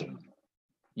anytime soon.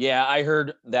 Yeah, I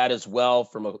heard that as well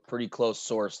from a pretty close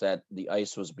source, that the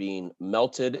ice was being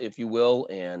melted, if you will,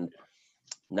 and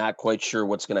not quite sure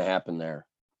what's going to happen there.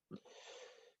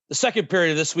 The second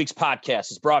period of this week's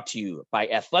podcast is brought to you by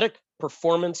Athletic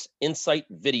Performance Insight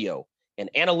Video and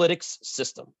Analytics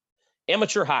System.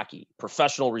 Amateur hockey,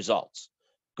 professional results.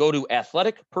 Go to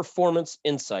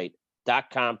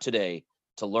athleticperformanceinsight.com today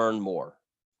to learn more.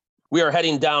 We are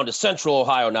heading down to Central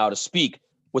Ohio now to speak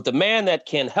with the man that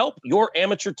can help your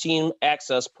amateur team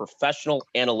access professional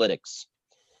analytics.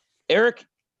 Eric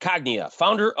Cagnia,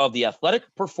 founder of the Athletic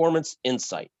Performance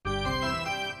Insight.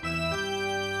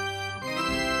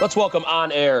 Let's welcome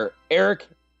on air Eric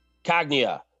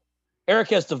Cagnia. Eric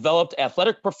has developed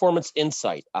Athletic Performance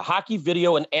Insight, a hockey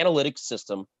video and analytics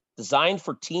system designed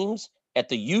for teams at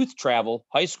the youth, travel,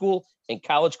 high school, and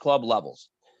college club levels.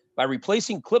 By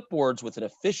replacing clipboards with an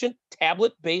efficient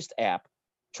tablet-based app,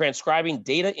 transcribing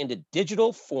data into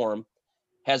digital form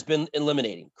has been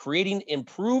eliminating, creating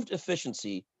improved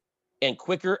efficiency and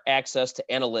quicker access to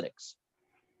analytics.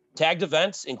 Tagged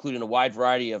events, including a wide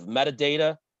variety of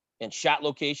metadata and shot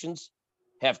locations,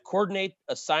 have coordinate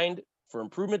assigned for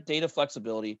improvement data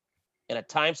flexibility, and a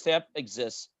timestamp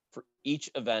exists for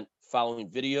each event following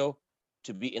video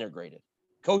to be integrated.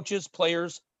 Coaches,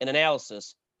 players, and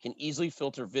analysis can easily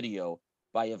filter video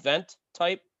by event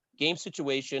type, game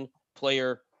situation,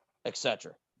 player,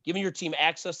 etc., giving your team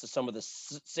access to some of the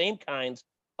same kinds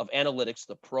of analytics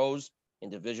the pros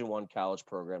and Division I college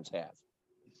programs have.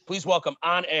 Please welcome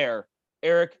on air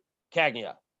Eric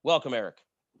Cagnia. Welcome, Eric.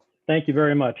 Thank you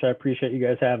very much. I appreciate you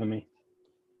guys having me.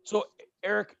 So,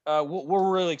 Eric,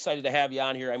 we're really excited to have you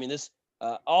on here. I mean, this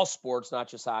all sports, not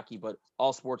just hockey, but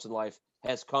all sports in life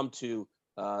has come to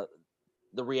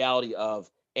the reality of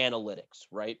analytics,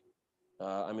 right?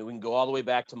 I mean, we can go all the way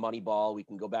back to Moneyball. We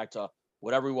can go back to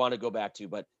whatever we want to go back to,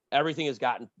 but everything has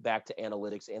gotten back to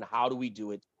analytics, and how do we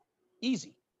do it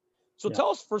easy? So Tell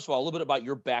us, first of all, a little bit about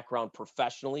your background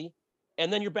professionally,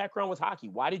 and then your background with hockey.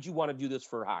 Why did you want to do this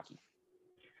for hockey?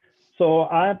 So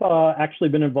I've actually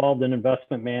been involved in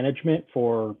investment management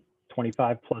for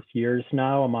 25 plus years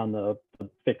now. I'm on the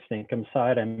fixed income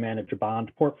side. I manage a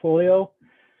bond portfolio.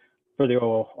 for the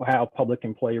Ohio Public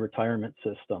Employee Retirement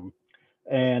System.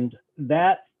 And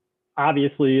that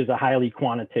obviously is a highly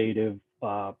quantitative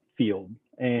field.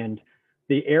 And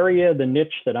the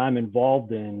niche that I'm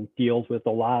involved in deals with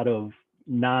a lot of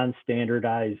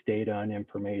non-standardized data and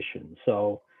information.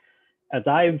 So as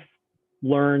I've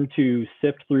learned to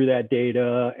sift through that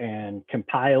data and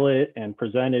compile it and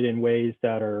present it in ways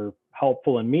that are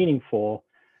helpful and meaningful,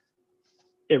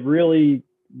 it really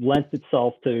lends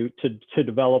itself to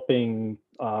developing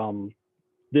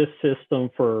this system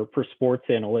for sports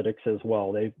analytics as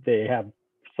well. They have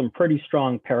some pretty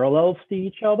strong parallels to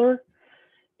each other.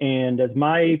 And as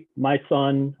my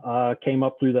son came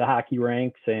up through the hockey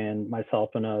ranks, and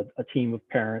myself and a team of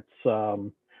parents,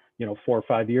 4 or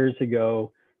 5 years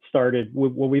ago,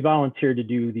 we volunteered to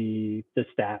do the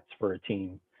stats for a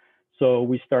team. So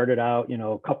we started out,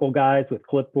 a couple guys with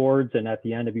clipboards, and at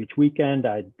the end of each weekend,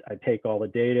 I'd take all the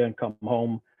data and come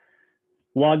home,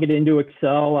 log it into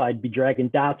Excel. I'd be dragging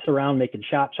dots around, making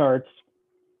shot charts,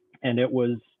 and it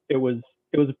was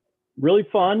really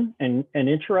fun and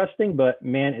interesting, but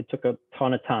man, it took a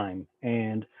ton of time.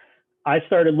 And I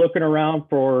started looking around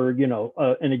for,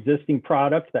 an existing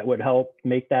product that would help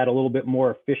make that a little bit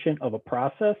more efficient of a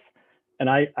process. And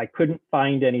I couldn't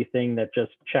find anything that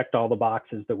just checked all the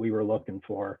boxes that we were looking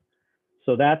for.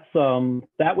 So that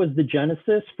was the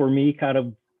genesis for me kind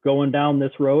of going down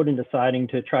this road and deciding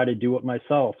to try to do it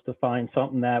myself, to find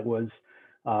something that was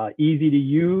easy to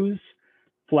use,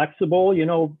 flexible,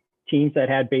 teams that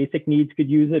had basic needs could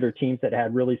use it, or teams that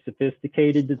had really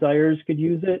sophisticated desires could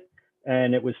use it.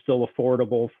 And it was still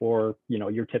affordable for,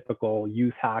 your typical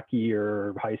youth hockey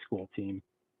or high school team.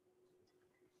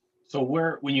 So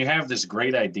when you have this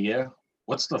great idea,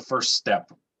 what's the first step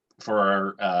for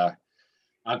our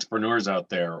entrepreneurs out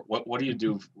there? What do you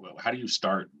do? How do you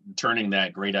start turning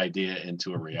that great idea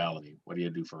into a reality? What do you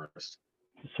do first?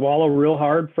 Swallow real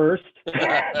hard first.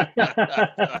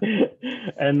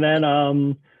 And then,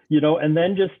 and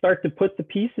then just start to put the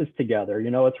pieces together.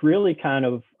 It's really kind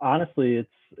of, honestly, it's,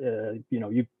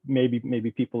 you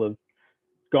maybe people have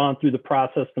gone through the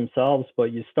process themselves,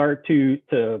 but you start to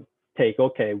take,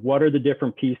 okay, what are the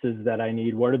different pieces that I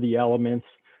need? What are the elements?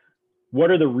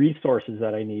 What are the resources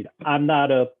that I need? I'm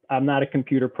not a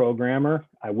computer programmer.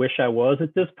 I wish I was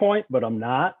at this point, but I'm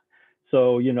not.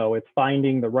 So, it's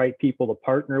finding the right people to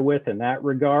partner with in that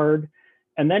regard,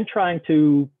 and then trying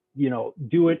to,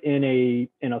 do it in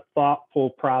a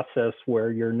thoughtful process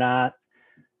where you're not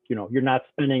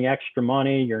spending extra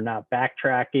money, you're not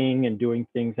backtracking and doing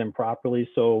things improperly.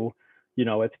 So,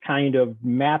 it's kind of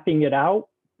mapping it out,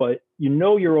 but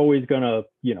you're always going to,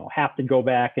 have to go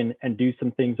back and do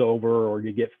some things over, or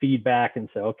you get feedback and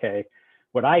say, okay,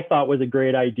 what I thought was a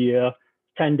great idea,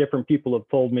 10 different people have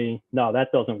told me, no,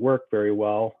 that doesn't work very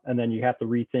well. And then you have to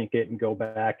rethink it and go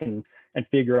back and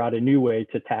figure out a new way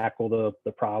to tackle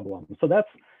the problem. So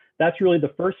that's really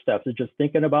the first step, is just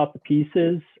thinking about the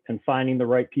pieces and finding the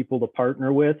right people to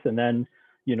partner with, and then,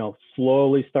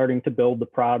 slowly starting to build the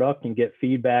product and get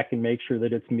feedback and make sure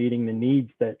that it's meeting the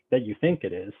needs that you think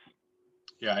it is.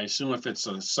 Yeah, I assume if it's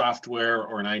a software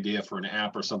or an idea for an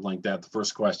app or something like that, the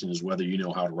first question is whether you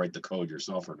know how to write the code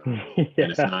yourself or not. Yeah.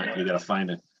 And if not, you got to find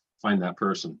that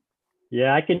person.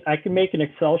 Yeah, I can make an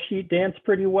Excel sheet dance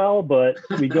pretty well, but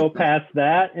we go past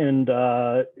that, and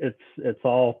it's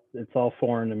all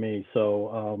foreign to me.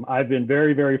 So I've been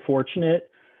very, very fortunate.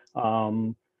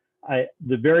 The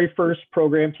very first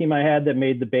program team I had that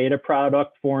made the beta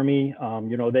product for me,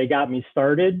 they got me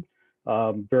started.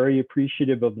 Very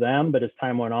appreciative of them, but as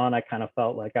time went on, I kind of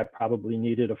felt like I probably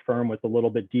needed a firm with a little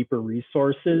bit deeper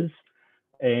resources,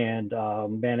 and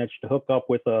managed to hook up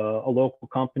with a local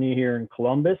company here in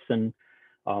Columbus, and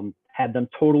had them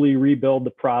totally rebuild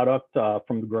the product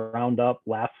from the ground up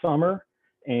last summer,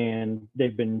 and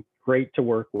they've been great to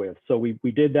work with. So we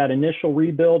did that initial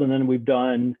rebuild, and then we've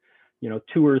done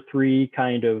 2 or 3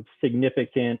 kind of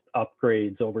significant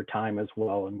upgrades over time as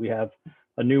well, and we have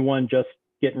a new one just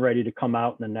getting ready to come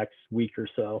out in the next week or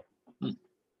so.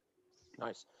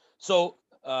 Nice. So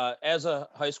as a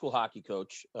high school hockey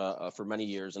coach for many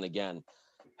years, and again,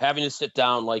 having to sit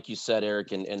down, like you said,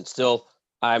 Eric, and still,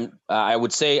 I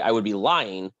would say I would be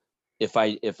lying if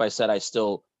I said I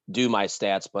still do my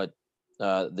stats, but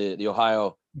the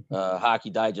Ohio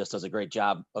Hockey Digest does a great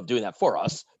job of doing that for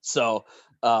us. So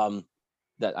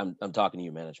that I'm talking to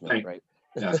you, management, right?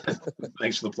 Yeah.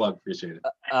 Thanks for the plug. Appreciate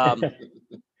it.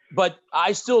 But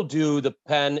I still do the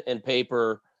pen and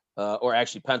paper, or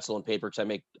actually pencil and paper, because I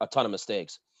make a ton of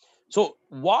mistakes. So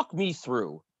walk me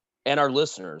through, and our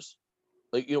listeners,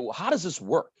 how does this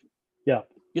work? Yeah.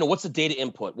 What's the data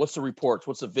input? What's the reports?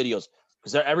 What's the videos?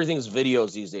 Because everything's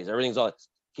videos these days. Everything's all.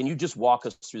 Can you just walk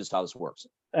us through how this works?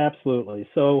 Absolutely.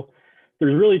 So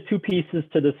there's really two pieces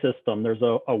to the system. There's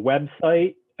a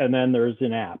website, and then there's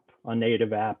an app, a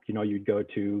native app. You'd go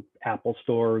to Apple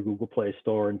Store, or Google Play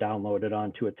Store, and download it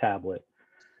onto a tablet.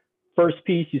 First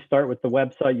piece, you start with the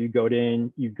website. You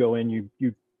go in,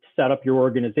 you set up your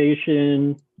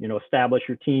organization, establish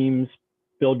your teams,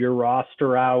 build your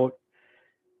roster out.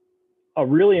 A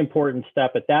really important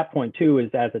step at that point too is,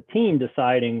 as a team,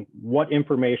 deciding what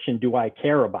information do I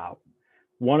care about.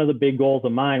 One of the big goals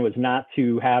of mine was not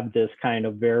to have this kind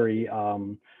of very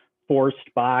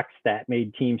forced box that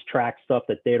made teams track stuff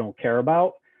that they don't care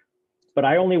about, but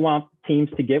I only want teams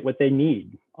to get what they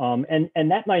need. And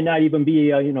that might not even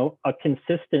be a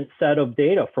consistent set of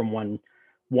data from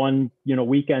one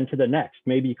weekend to the next.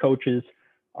 Maybe coaches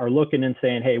are looking and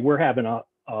saying, hey, we're having a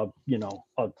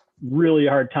really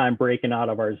hard time breaking out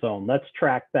of our zone. Let's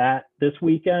track that this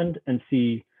weekend and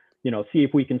see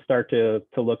if we can start to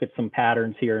look at some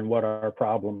patterns here and what our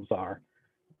problems are.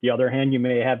 The other hand, you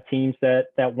may have teams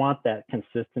that want that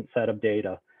consistent set of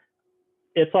data.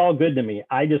 It's all good to me.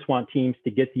 I just want teams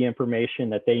to get the information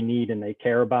that they need and they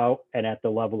care about, and at the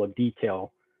level of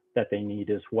detail that they need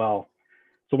as well.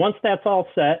 So once that's all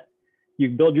set, you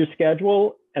build your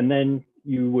schedule, and then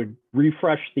you would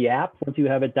refresh the app once you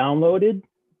have it downloaded,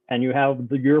 and you have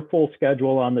your full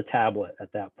schedule on the tablet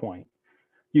at that point.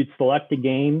 You'd select a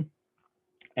game,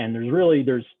 and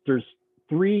there's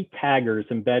three taggers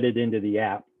embedded into the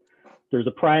app. There's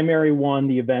a primary one,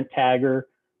 the event tagger,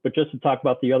 but just to talk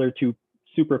about the other two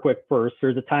super quick first,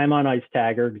 there's a time on ice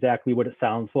tagger, exactly what it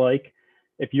sounds like.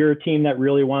 If you're a team that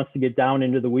really wants to get down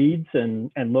into the weeds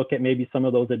and look at maybe some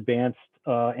of those advanced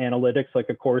analytics like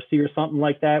a Corsi or something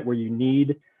like that, where you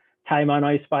need time on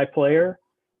ice by player,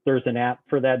 there's an app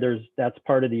for that. That's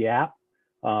part of the app.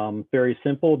 Very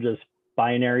simple, just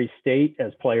binary state.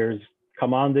 As players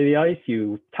come onto the ice,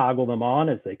 you toggle them on.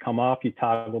 As they come off, you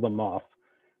toggle them off.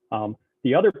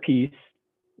 The other piece,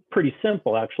 pretty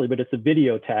simple actually, but it's a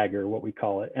video tagger, what we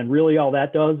call it. And really all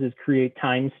that does is create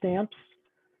timestamps.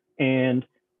 And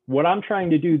what I'm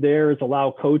trying to do there is allow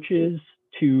coaches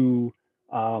to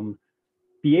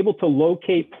be able to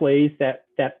locate plays that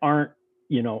aren't,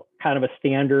 kind of a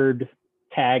standard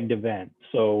tagged event.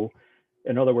 So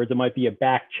in other words, it might be a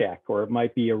back check, or it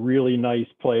might be a really nice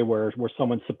play where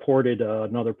someone supported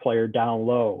another player down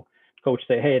low. Coach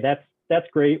say, hey, that's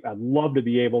great. I'd love to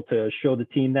be able to show the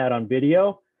team that on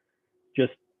video.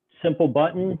 Just simple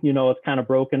button, it's kind of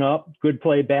broken up. Good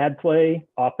play, bad play,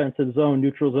 offensive zone,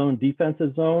 neutral zone,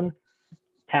 defensive zone.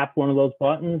 Tap one of those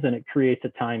buttons and it creates a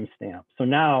timestamp. So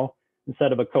now,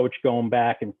 instead of a coach going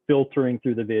back and filtering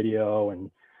through the video and,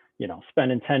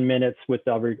 spending 10 minutes with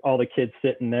all the kids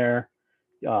sitting there,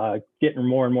 getting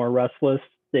more and more restless,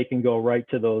 they can go right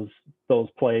to those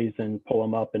plays and pull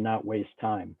them up and not waste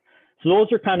time. So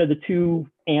those are kind of the two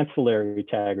ancillary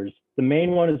taggers. The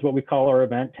main one is what we call our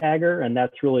event tagger, and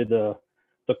that's really the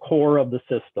core of the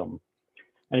system.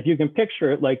 And if you can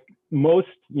picture it, like most,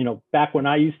 back when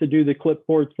I used to do the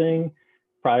clipboard thing,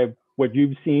 probably what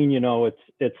you've seen,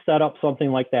 it's set up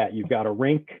something like that. You've got a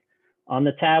rink on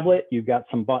the tablet, you've got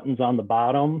some buttons on the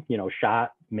bottom,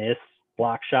 shot, miss,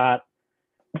 block shot.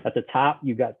 At the top,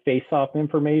 you've got face-off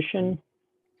information.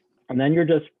 And then you're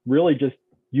just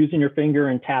using your finger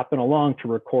and tapping along to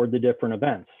record the different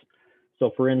events.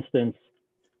 So for instance,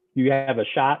 you have a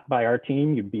shot by our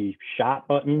team, you'd be shot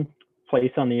button,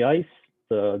 place on the ice,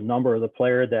 the number of the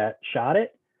player that shot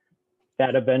it.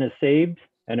 That event is saved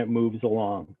and it moves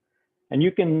along. And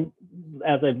you can,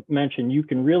 as I mentioned, you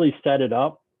can really set it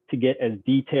up to get as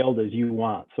detailed as you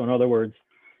want. So in other words,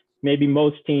 maybe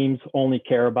most teams only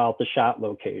care about the shot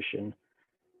location.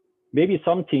 Maybe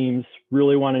some teams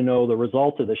really want to know the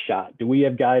result of the shot. Do we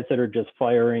have guys that are just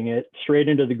firing it straight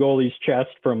into the goalie's chest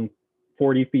from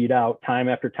 40 feet out, time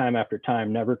after time after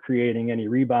time, never creating any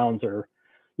rebounds or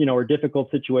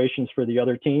difficult situations for the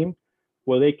other team?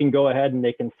 Well, they can go ahead and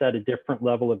they can set a different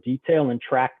level of detail and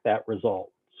track that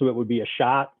result. So it would be a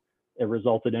shot, it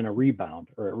resulted in a rebound,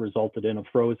 or it resulted in a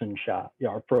frozen shot,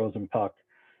 or frozen puck,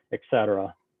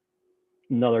 etc.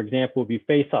 Another example would be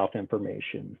face-off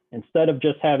information. Instead of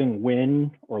just having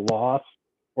win or loss,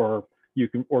 or you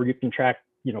can track,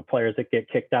 players that get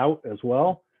kicked out as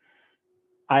well.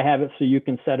 I have it so you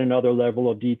can set another level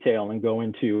of detail and go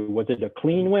into, was it a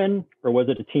clean win or was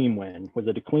it a team win? Was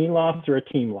it a clean loss or a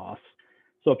team loss?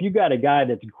 So if you've got a guy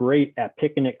that's great at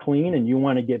picking it clean and you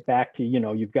want to get back to,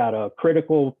 you've got a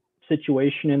critical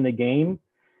situation in the game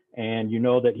and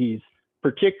that he's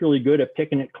particularly good at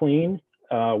picking it clean,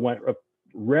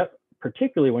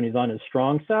 particularly when he's on his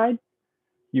strong side,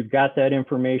 you've got that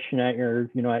information at your,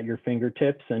 at your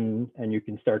fingertips, and you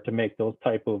can start to make those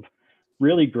type of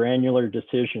really granular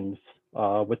decisions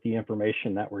with the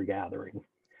information that we're gathering.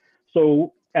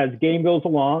 So as game goes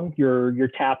along,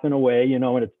 you're tapping away, and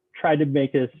it's tried to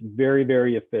make this very,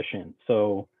 very efficient.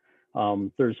 So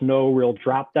there's no real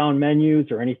drop down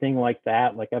menus or anything like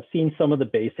that. Like I've seen some of the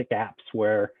basic apps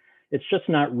where it's just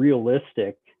not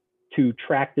realistic to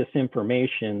track this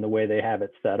information the way they have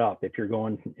it set up. If you're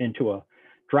going into a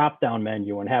drop down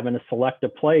menu and having to select a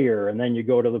player and then you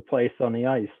go to the place on the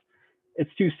ice, it's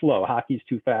too slow. Hockey's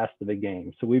too fast of a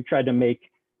game. So we've tried to make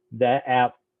that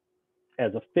app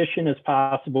as efficient as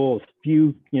possible, as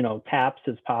few, taps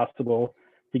as possible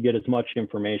to get as much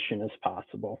information as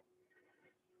possible.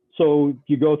 So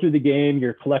you go through the game,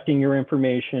 you're collecting your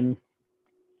information,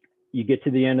 you get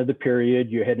to the end of the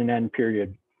period, you hit an end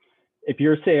period. If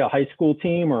you're, say, a high school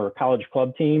team or a college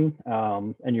club team,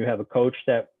 and you have a coach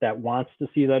that wants to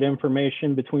see that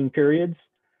information between periods,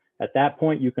 at that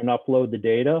point you can upload the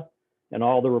data, and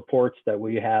all the reports that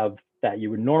we have that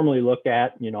you would normally look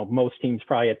at, most teams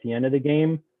probably at the end of the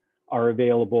game, are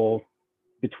available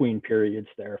between periods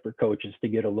there for coaches to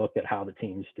get a look at how the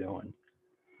team's doing.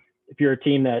 If you're a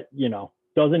team that,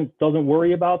 doesn't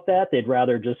worry about that, they'd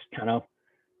rather just kind of,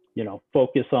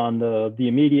 focus on the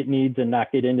immediate needs and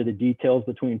not get into the details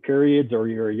between periods, or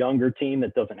you're a younger team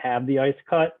that doesn't have the ice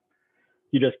cut,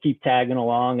 you just keep tagging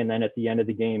along, and then at the end of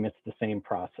the game, it's the same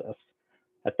process.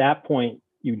 At that point,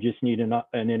 you just need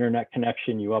an internet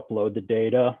connection, you upload the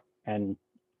data, and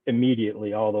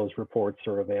immediately all those reports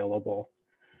are available.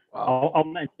 Wow. I'll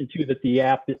mention too that the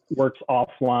app works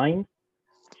offline,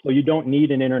 so you don't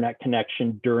need an internet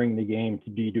connection during the game to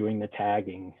be doing the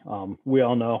tagging. We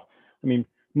all know,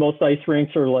 most ice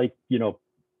rinks are like,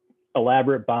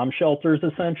 elaborate bomb shelters,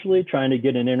 essentially, trying to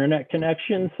get an internet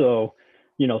connection. So,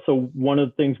 so one of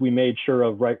the things we made sure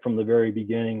of right from the very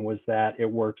beginning was that it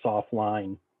works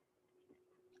offline.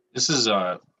 This is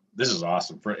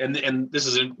awesome. And this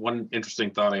is one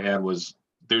interesting thought I had was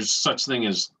there's such thing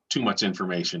as too much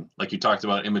information, like you talked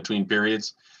about in between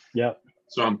periods. Yep.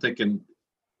 So I'm thinking,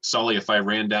 Sully, if I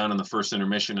ran down in the first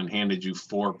intermission and handed you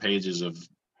 4 pages of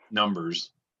numbers,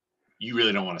 you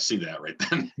really don't want to see that right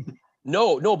then.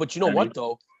 No, but you know what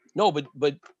though? No, but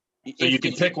so you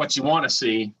can pick what you want to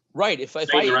see. Right. If Save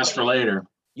the rest for later.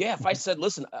 Yeah. If I said,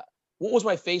 listen, what was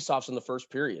my face-offs in the first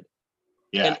period?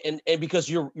 Yeah. And because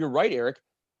you're right, Eric,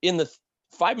 in the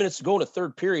 5 minutes to go in the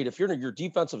third period, if you're in your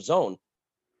defensive zone,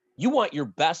 you want your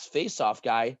best face-off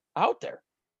guy out there.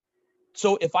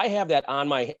 So if I have that on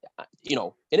my,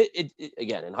 and it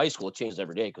again, in high school, it changes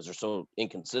every day because they're so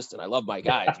inconsistent. I love my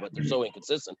guys, but they're so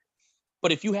inconsistent.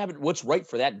 But if you have it, what's right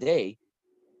for that day,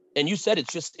 and you said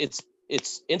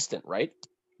it's instant, right?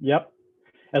 Yep.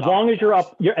 As long as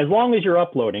you're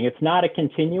uploading, it's not a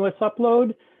continuous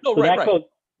upload. No, so right.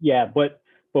 Yeah, but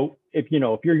if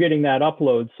you're getting that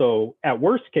upload, so at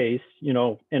worst case, in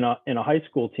a high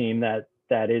school team that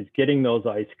is getting those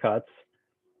ice cuts,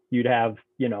 you'd have,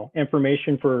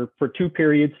 information for 2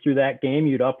 periods through that game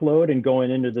you'd upload, and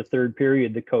going into the third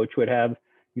period, the coach would have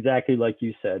exactly like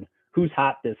you said, who's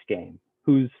hot this game,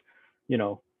 who's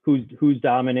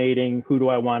dominating, who do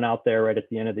I want out there right at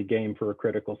the end of the game for a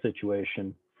critical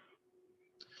situation.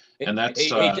 And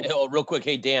that's real quick.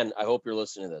 Hey, Dan, I hope you're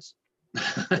listening to this.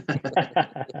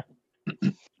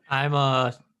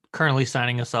 I'm currently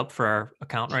signing us up for our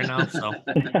account right now, so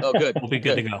oh, good. We'll be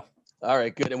good to go. All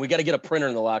right, good. And we got to get a printer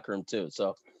in the locker room too.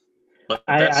 So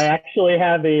I actually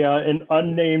have an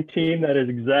unnamed team that is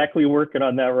exactly working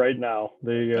on that right now.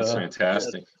 That's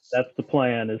fantastic. That's the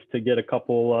plan, is to get a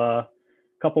couple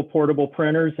portable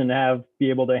printers and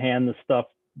be able to hand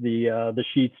the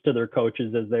sheets to their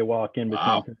coaches as they walk in between.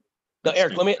 Wow. Now,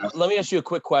 Eric, let me ask you a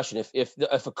quick question. If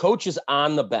a coach is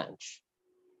on the bench,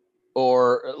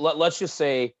 or let's just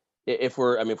say if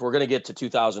we're going to get to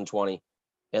 2020,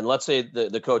 and let's say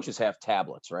the coaches have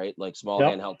tablets, right? Like small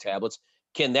handheld tablets.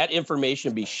 Can that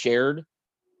information be shared?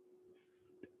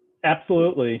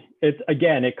 Absolutely.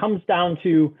 It comes down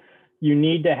to, you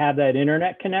need to have that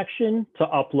internet connection to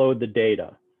upload the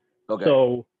data. Okay.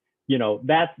 So,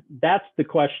 that's the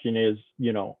question is,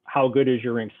 how good is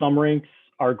your rink? Some rinks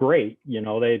are great.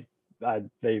 They're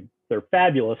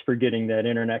fabulous for getting that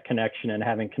internet connection and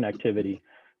having connectivity.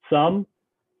 Some,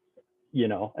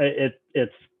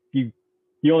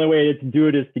 the only way to do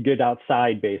it is to get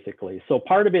outside, basically. So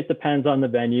part of it depends on the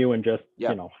venue and just,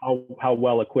 how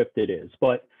well equipped it is.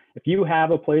 But if you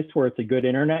have a place where it's a good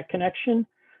internet connection,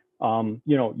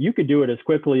 you could do it as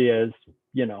quickly as,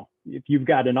 if you've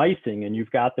got an icing and you've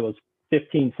got those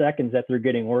 15 seconds that they're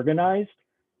getting organized,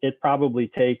 it probably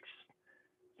takes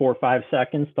 4 or 5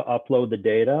 seconds to upload the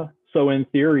data. So in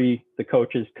theory, the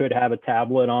coaches could have a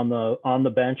tablet on the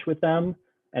bench with them,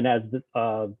 and as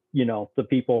the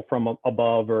people from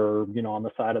above or on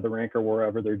the side of the rink or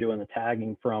wherever they're doing the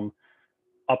tagging from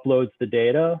uploads the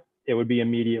data, it would be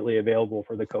immediately available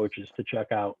for the coaches to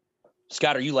check out.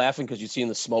 Scott, are you laughing because you've seen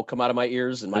the smoke come out of my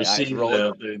ears and my eyes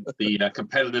rolling? The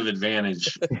competitive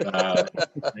advantage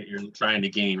that you're trying to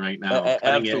gain right now.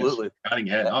 Absolutely. Cutting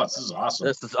edge. Oh, this is awesome.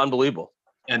 This is unbelievable.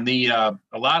 And a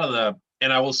lot of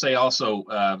and I will say also,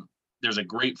 there's a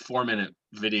great 4-minute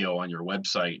video on your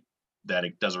website that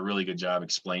it does a really good job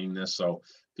explaining this. So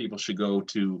people should go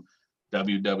to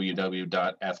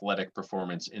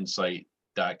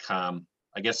www.athleticperformanceinsight.com.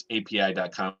 I guess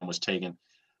API.com was taken.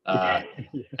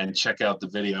 And check out the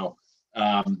video.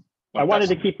 I wanted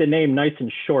to keep the name nice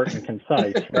and short and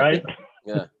concise, right?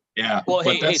 Yeah. Well,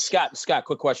 hey, Scott,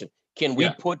 quick question. Can we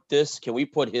put his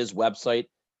website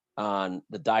on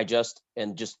the digest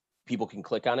and just people can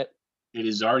click on it? It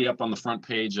is already up on the front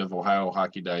page of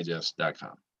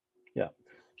OhioHockeyDigest.com. Yeah.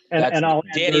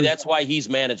 Danny, that's why he's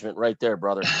management right there,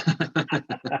 brother.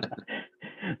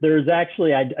 There's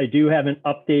actually, I do have an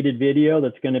updated video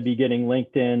that's going to be getting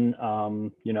linked in,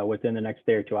 within the next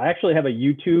day or two. I actually have a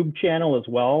YouTube channel as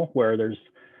well, where there's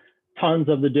tons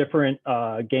of the different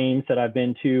games that I've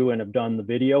been to and have done the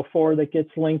video for that gets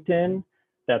linked in.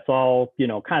 That's all,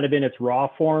 kind of in its raw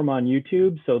form on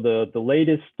YouTube. So the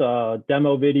latest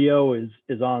demo video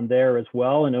is on there as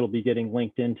well, and it'll be getting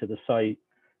linked into the site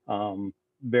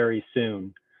very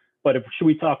soon. But should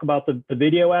we talk about the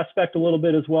video aspect a little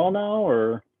bit as well now,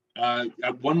 or?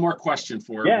 One more question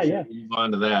for yeah. Move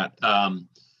on to that.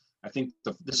 I think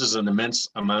this is an immense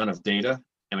amount of data,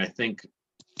 and I think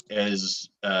as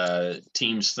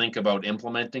teams think about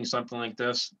implementing something like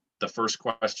this, the first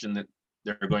question that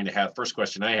they're going to have, first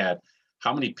question I had,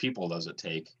 how many people does it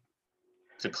take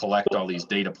to collect all these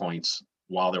data points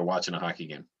while they're watching a hockey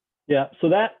game? Yeah, so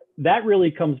that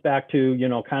really comes back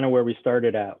to, kind of where we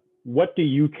started at. What do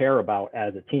you care about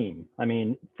as a team? I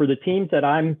mean, for the teams that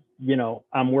I'm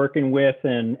working with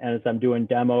and as I'm doing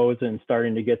demos and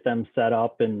starting to get them set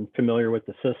up and familiar with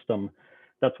the system,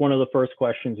 that's one of the first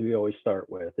questions we always start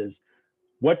with is,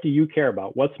 what do you care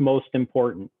about? What's most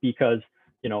important? Because,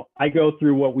 I go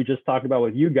through what we just talked about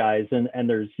with you guys, and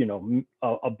there's,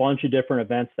 a bunch of different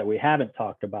events that we haven't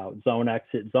talked about, zone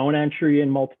exit, zone entry in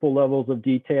multiple levels of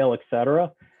detail, et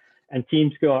cetera. And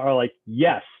teams are like,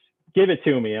 yes, give it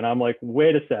to me. And I'm like,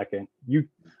 wait a second,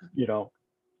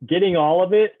 getting all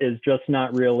of it is just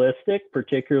not realistic,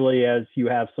 particularly as you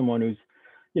have someone who's,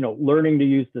 learning to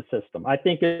use the system. I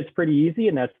think it's pretty easy,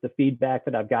 and that's the feedback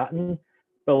that I've gotten.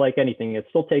 But like anything, it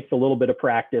still takes a little bit of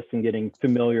practice and getting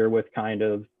familiar with kind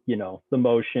of, the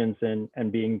motions and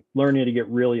learning to get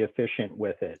really efficient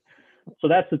with it. So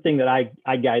that's the thing that I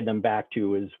guide them back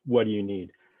to is, what do you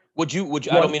need? Would you, I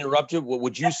don't mean to interrupt you.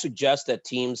 Would you suggest that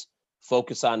teams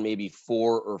focus on maybe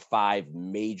 4 or 5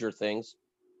 major things?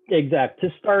 Exactly.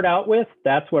 To start out with,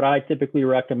 that's what I typically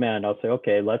recommend. I'll say,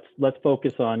 okay, let's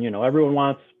focus on, everyone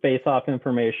wants face-off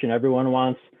information. Everyone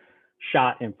wants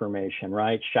shot information,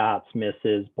 right? Shots,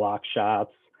 misses, block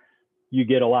shots. You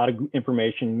get a lot of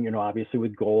information, obviously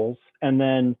with goals. And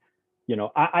then,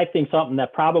 I think something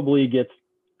that probably gets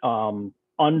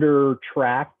under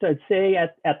tracked, I'd say,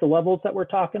 at the levels that we're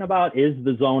talking about is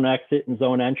the zone exit and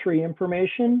zone entry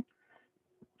information.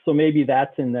 So maybe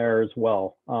that's in there as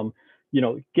well.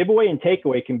 Giveaway and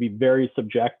takeaway can be very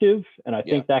subjective, and I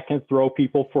think that can throw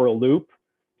people for a loop.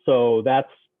 So that's,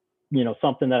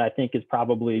 something that I think is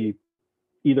probably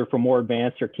either for more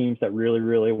advanced or teams that really,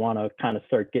 really want to kind of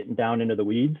start getting down into the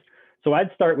weeds. So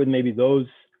I'd start with maybe those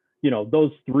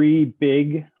 3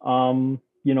 big,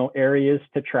 areas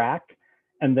to track.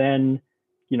 And then,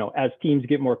 as teams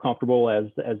get more comfortable,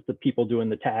 as the people doing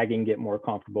the tagging get more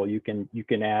comfortable, you can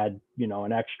add,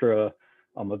 an extra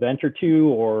event or 2,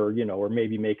 or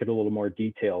maybe make it a little more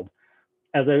detailed.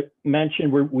 As I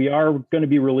mentioned, we are going to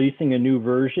be releasing a new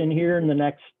version here in the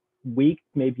next week,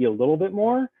 maybe a little bit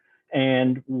more.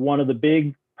 And one of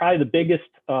probably the biggest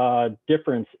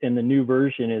difference in the new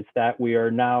version is that we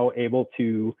are now able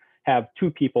to have 2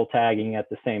 people tagging at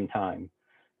the same time.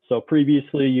 So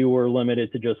previously you were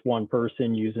limited to just one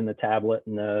person using the tablet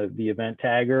and the event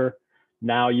tagger.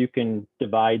 Now you can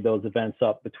divide those events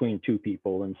up between 2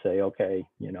 people and say, okay,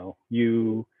 you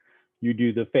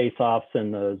do the face-offs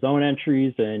and the zone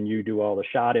entries, and you do all the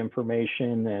shot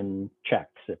information and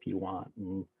checks if you want.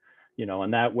 And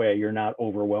and that way you're not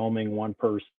overwhelming one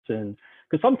person,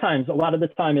 because sometimes, a lot of the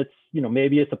time, it's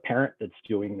maybe it's a parent that's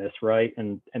doing this, right,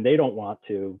 and they don't want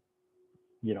to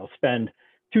spend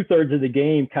 2/3 of the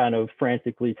game kind of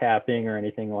frantically tapping or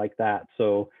anything like that.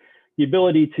 So the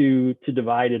ability to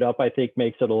divide it up, I think,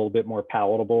 makes it a little bit more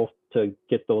palatable to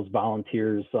get those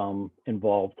volunteers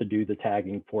involved to do the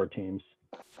tagging for teams.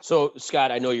 So,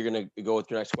 Scott, I know you're going to go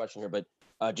with your next question here, but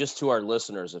just to our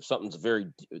listeners, if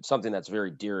something that's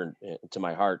very dear to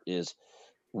my heart is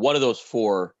one of those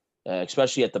four,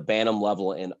 especially at the Bantam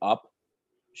level and up,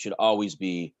 should always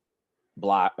be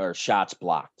shots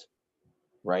blocked,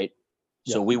 right?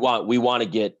 Yeah. So we want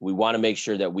to make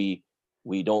sure that we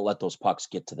don't let those pucks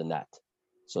get to the net.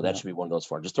 So that should be one of those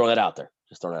four. Just throwing that out there.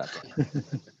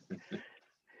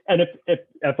 And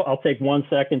if I'll take 1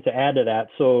 second to add to that.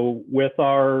 So with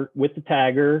the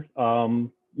tagger,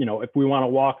 if we want to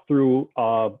walk through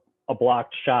a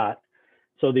blocked shot,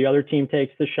 so the other team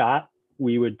takes the shot,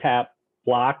 we would tap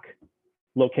block,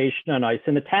 location on ice,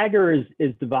 and the tagger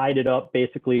is divided up,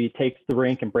 basically takes the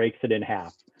rink and breaks it in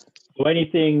half. So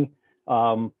anything,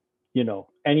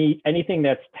 anything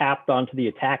that's tapped onto the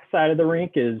attack side of the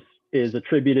rink is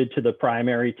attributed to the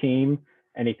primary team.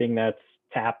 Anything that's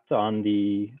tapped on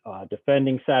the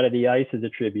defending side of the ice is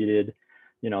attributed,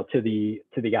 to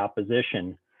the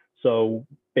opposition. So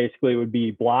basically it would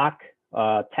be block,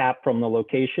 tap from the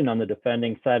location on the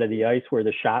defending side of the ice where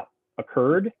the shot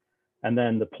occurred, and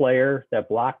then the player that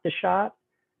blocked the shot.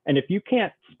 And if you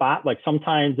can't spot, like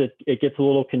sometimes it gets a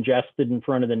little congested in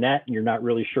front of the net and you're not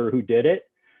really sure who did it,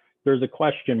 there's a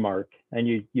question mark, and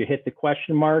you hit the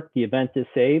question mark, the event is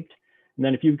saved. And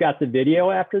then if you've got the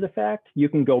video after the fact, you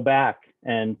can go back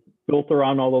and filter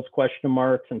on all those question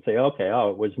marks and say, okay,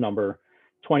 it was number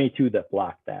 22 that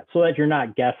blocked that, so that you're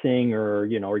not guessing or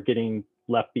getting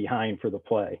left behind for the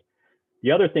play.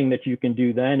 The other thing that you can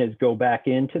do then is go back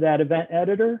into that event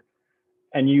editor,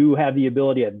 and you have the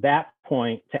ability at that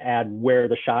point to add where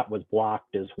the shot was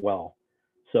blocked as well.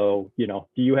 So, do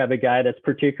you have a guy that's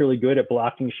particularly good at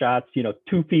blocking shots,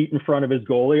 2 feet in front of his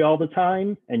goalie all the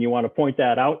time, and you want to point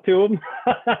that out to him?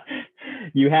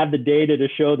 You have the data to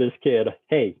show this kid,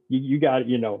 hey, you got,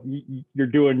 you're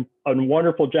doing a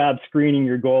wonderful job screening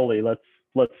your goalie.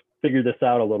 Let's figure this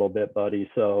out a little bit, buddy.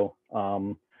 So,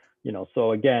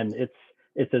 so again,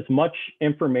 it's as much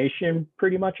information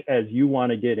pretty much as you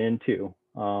want to get into.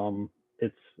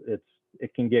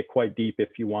 It can get quite deep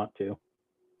if you want to.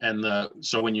 And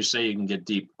so when you say you can get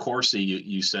deep, Corsi,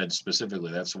 you said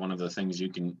specifically, that's one of the things you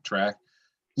can track.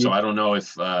 So I don't know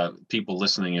if people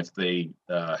listening, if they,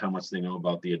 how much they know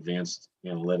about the advanced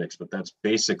analytics, but that's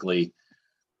basically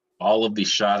all of the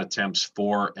shot attempts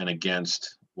for and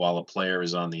against while a player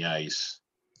is on the ice,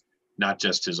 not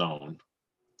just his own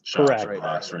shots or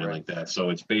blocks or anything like that. So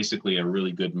it's basically a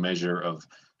really good measure of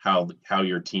how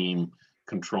your team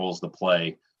controls the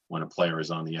play when a player is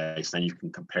on the ice. Then you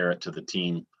can compare it to the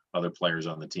team, other players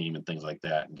on the team and things like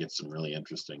that, and get some really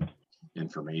interesting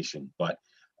information. But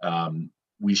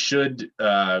we should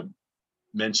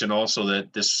mention also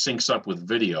that this syncs up with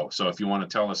video. So if you want to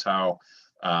tell us how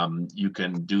you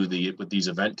can do with these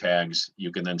event tags,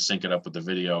 you can then sync it up with the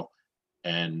video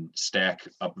and stack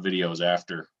up videos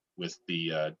after with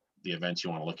the events you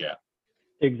want to look at.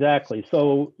 Exactly.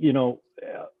 So,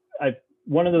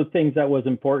 one of the things that was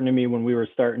important to me when we were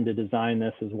starting to design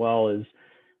this as well is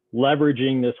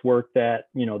leveraging this work that,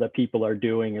 that people are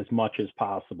doing as much as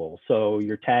possible. So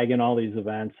you're tagging all these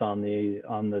events on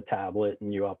the tablet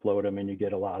and you upload them and you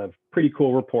get a lot of pretty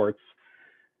cool reports.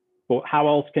 But how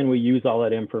else can we use all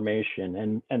that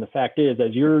information? And the fact is,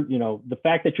 as the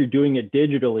fact that you're doing it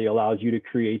digitally allows you to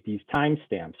create these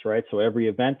timestamps, right? So every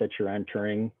event that you're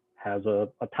entering has a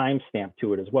timestamp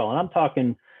to it as well. And I'm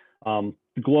talking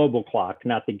the global clock,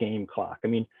 not the game clock. I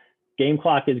mean, game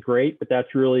clock is great, but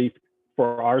that's really,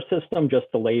 for our system, just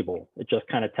the label. It just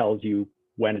kind of tells you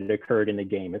when it occurred in the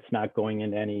game. It's not going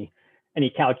into any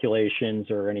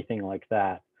calculations or anything like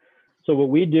that. So what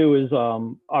we do is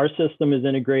our system is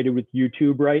integrated with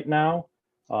YouTube right now.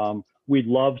 We'd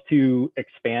love to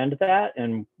expand that,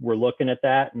 and we're looking at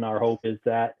that. And our hope is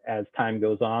that as time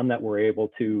goes on, that we're able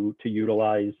to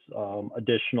utilize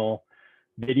additional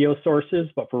video sources.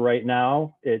 But for right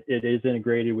now, it is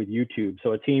integrated with YouTube.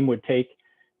 So a team would take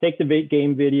the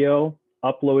game video,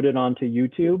 upload it onto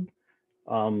YouTube.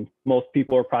 Most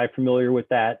people are probably familiar with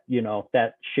that,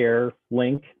 that share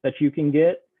link that you can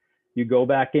get. You go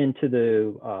back into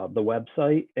the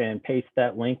website and paste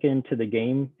that link into the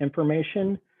game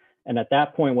information. And at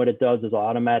that point, what it does is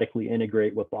automatically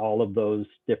integrate with all of those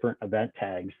different event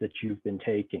tags that you've been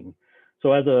taking.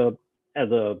 So as a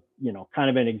kind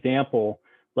of an example,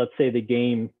 let's say the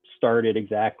game started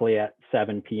exactly at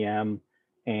 7 p.m.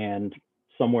 and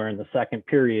somewhere in the second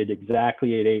period,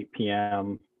 exactly at 8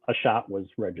 p.m., a shot was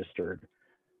registered.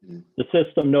 The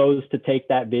system knows to take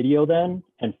that video then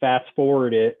and fast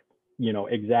forward it,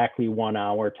 exactly 1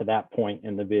 hour to that point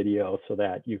in the video so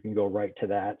that you can go right to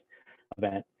that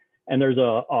event. And there's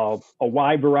a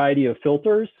wide variety of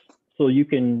filters. So you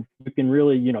can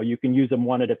really, you can use them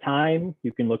one at a time.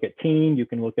 You can look at team, you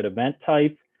can look at event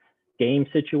type, game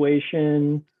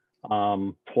situation,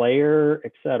 player,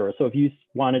 etc. So if you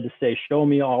wanted to say, show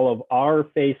me all of our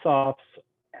face-offs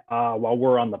while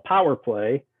we're on the power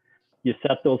play, you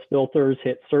set those filters,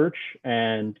 hit search,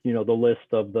 and the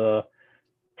list of the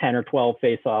 10 or 12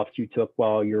 face-offs you took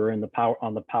while you're on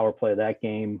the power play of that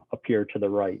game appear to the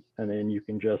right, and then you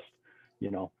can just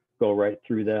go right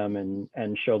through them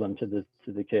and show them to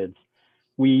the kids.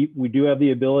 We do have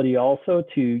the ability also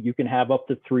you can have up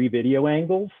to 3 video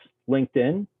angles linked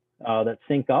in that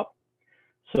sync up.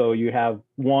 So you have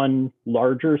one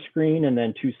larger screen and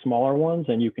then 2 smaller ones,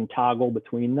 and you can toggle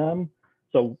between them.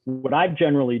 So what I've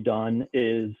generally done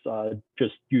is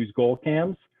just use goal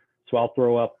cams. So I'll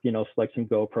throw up, select some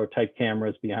GoPro type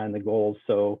cameras behind the goals.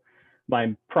 So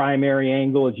my primary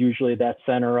angle is usually that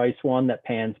center ice one that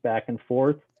pans back and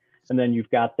forth. And then you've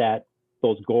got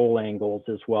those goal angles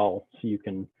as well. So you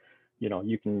can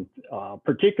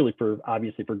particularly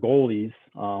obviously for goalies,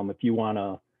 if you want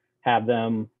to have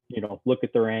them, look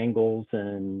at their angles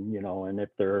and, and if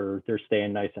they're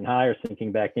staying nice and high or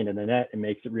sinking back into the net, it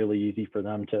makes it really easy for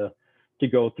them to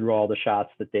go through all the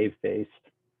shots that they've faced.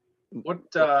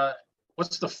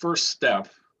 What's the first step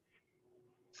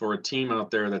for a team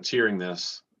out there that's hearing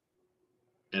this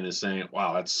and is saying,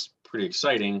 wow, that's pretty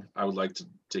exciting, I would like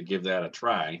to give that a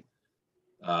try?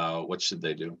 What should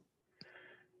they do?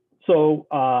 So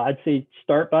I'd say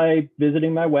start by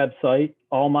visiting my website.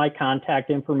 All my contact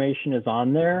information is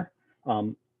on there.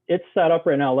 It's set up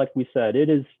right now, like we said, it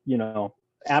is,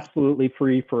 absolutely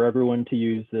free for everyone to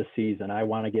use this season. I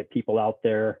want to get people out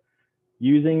there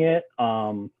using it,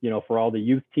 for all the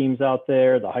youth teams out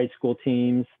there, the high school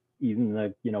teams,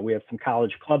 even we have some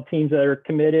college club teams that are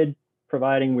committed,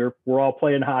 providing we're all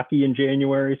playing hockey in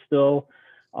January still.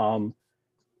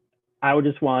 I would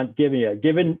just want,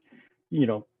 given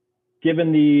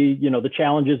the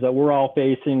challenges that we're all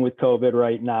facing with COVID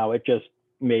right now, it just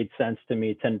made sense to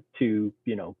me to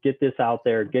get this out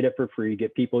there, get it for free,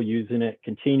 get people using it,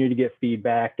 continue to get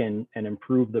feedback and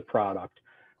improve the product.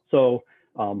 So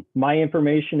my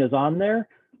information is on there.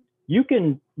 You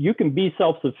can be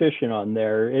self-sufficient on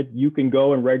there. You can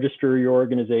go and register your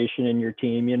organization and your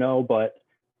team, but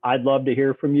I'd love to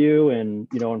hear from you and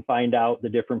find out the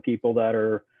different people that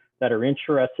are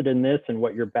interested in this and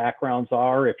what your backgrounds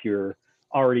are. If you're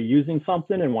already using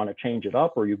something and want to change it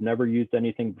up, or you've never used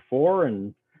anything before,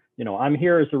 and I'm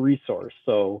here as a resource.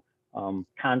 So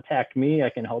contact me. I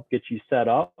can help get you set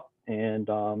up and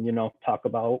talk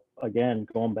about, again,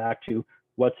 going back to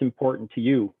what's important to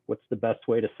you. What's the best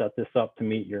way to set this up to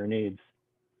meet your needs?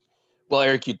 Well,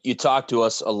 Eric, you talked to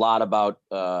us a lot about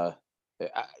I'm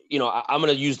going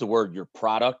to use the word your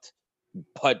product,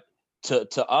 but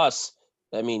to us,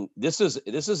 I mean, this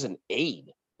is an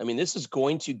aid. I mean, this is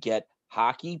going to get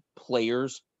hockey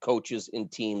players, coaches, and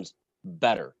teams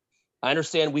better. I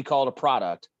understand we call it a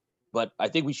product, but I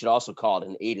think we should also call it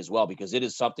an aid as well, because it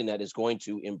is something that is going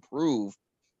to improve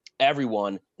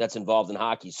everyone that's involved in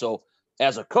hockey. So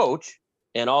as a coach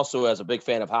and also as a big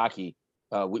fan of hockey,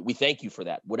 we thank you for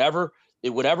that. Whatever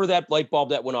that light bulb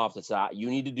that went off, that's you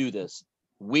need to do this.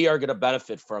 We are going to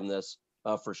benefit from this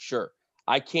for sure.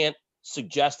 I can't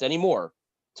suggest anymore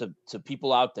to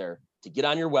people out there to get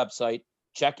on your website,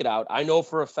 check it out. I know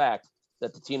for a fact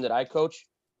that the team that I coach,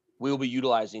 we will be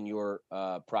utilizing your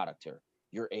product here,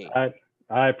 your aid.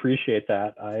 I appreciate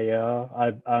that.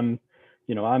 I'm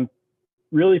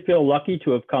really feel lucky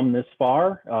to have come this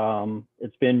far.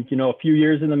 It's been, a few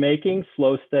years in the making,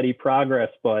 slow, steady progress,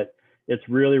 but it's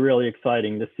really, really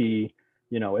exciting to see,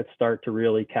 it start to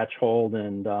really catch hold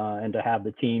and to have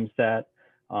the teams that,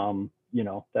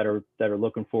 that are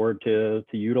looking forward to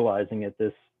utilizing it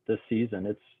this season.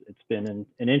 It's been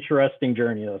an interesting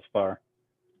journey thus far.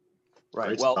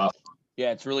 Right. Well,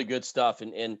 yeah, it's really good stuff.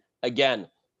 And again,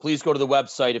 please go to the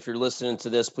website. If you're listening to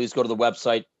this, please go to the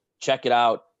website, check it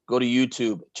out, go to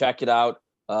YouTube, check it out.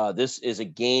 This is a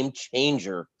game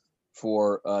changer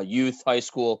for youth, high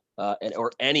school,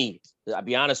 or any, I'll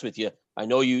be honest with you. I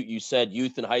know you said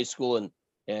youth and high school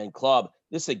and club.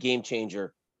 This is a game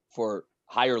changer for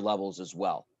higher levels as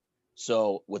well.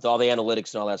 So with all the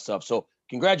analytics and all that stuff. So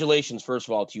congratulations, first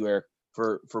of all, to you, Eric,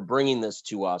 for bringing this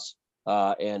to us.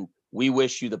 And we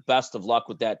wish you the best of luck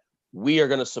with that. We are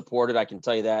going to support it. I can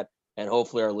tell you that. And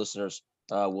hopefully our listeners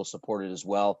will support it as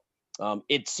well.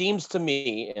 It seems to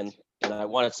me, and I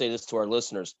want to say this to our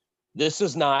listeners, this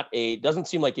is not doesn't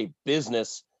seem like a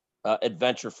business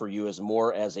adventure for you, as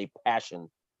more as a passion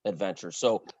adventure.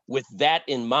 So with that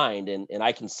in mind, and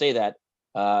I can say that,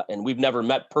 and we've never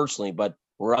met personally, but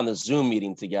we're on the Zoom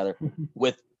meeting together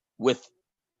with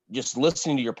just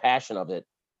listening to your passion of it.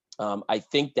 I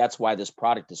think that's why this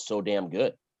product is so damn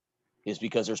good, is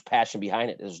because there's passion behind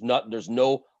it. There's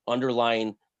no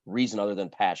underlying reason other than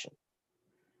passion.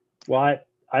 Well,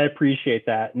 I appreciate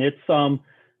that. And it's,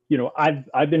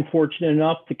 I've been fortunate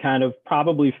enough to kind of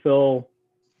probably fill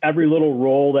every little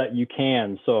role that you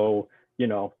can. So,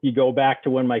 you go back to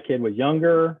when my kid was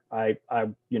younger, I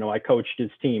coached his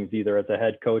teams either as a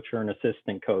head coach or an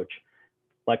assistant coach.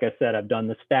 Like I said, I've done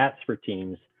the stats for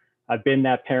teams. I've been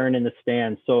that parent in the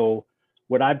stands. So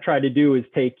what I've tried to do is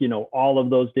take, all of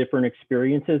those different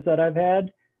experiences that I've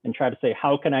had and try to say,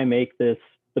 how can I make this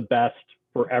the best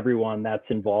for everyone that's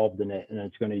involved in it and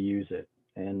it's going to use it?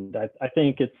 And I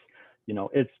think it's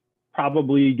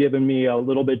probably given me a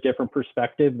little bit different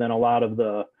perspective than a lot of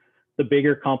the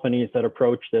bigger companies that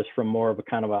approach this from more of a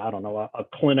kind of a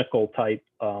clinical type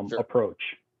approach.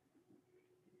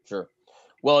 Sure.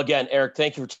 Well, again, Eric,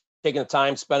 thank you for taking the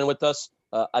time spending with us.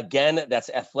 Again, that's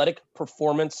Athletic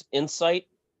Performance Insight.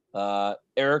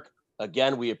 Eric,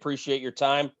 again, we appreciate your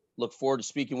time. Look forward to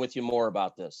speaking with you more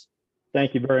about this.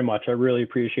 Thank you very much. I really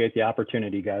appreciate the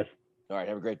opportunity, guys. All right.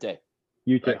 Have a great day.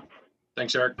 You too. Right.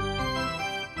 Thanks, Eric.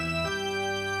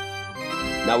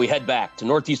 Now we head back to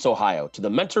Northeast Ohio to the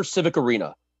Mentor Civic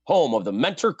Arena, home of the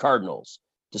Mentor Cardinals,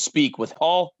 to speak with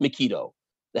Paul Mikito,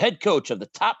 the head coach of the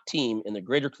top team in the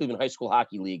Greater Cleveland High School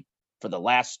Hockey League for the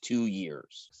last 2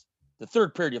 years. The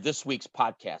third period of this week's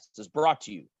podcast is brought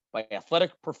to you by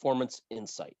Athletic Performance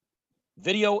Insight,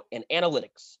 video and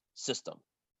analytics system.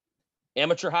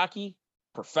 Amateur hockey,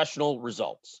 professional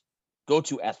results. Go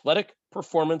to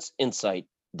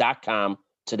athleticperformanceinsight.com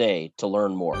today to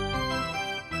learn more.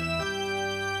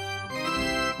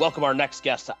 Welcome our next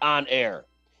guest to On Air.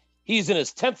 He's in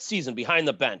his 10th season behind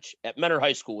the bench at Mentor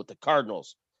High School with the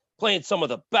Cardinals, playing some of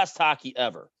the best hockey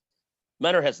ever.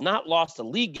 Mentor has not lost a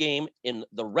league game in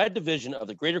the Red Division of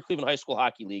the Greater Cleveland High School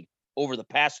Hockey League over the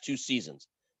past 2 seasons,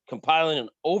 compiling an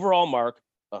overall mark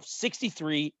of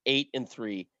 63,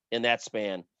 8-3 in that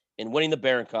span, and winning the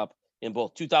Barron Cup in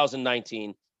both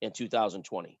 2019 and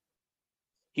 2020.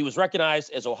 He was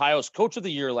recognized as Ohio's Coach of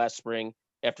the Year last spring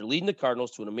after leading the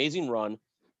Cardinals to an amazing run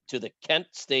to the Kent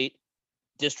State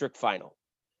District Final.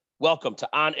 Welcome to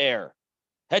On Air,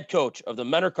 head coach of the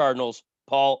Mentor Cardinals,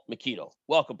 Paul Mikito.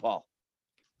 Welcome, Paul.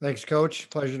 Thanks, Coach.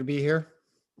 Pleasure to be here.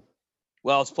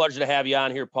 Well, it's a pleasure to have you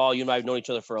on here, Paul. You and I have known each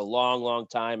other for a long, long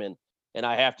time, and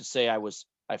I have to say I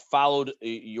followed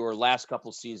your last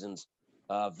couple seasons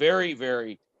very,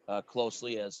 very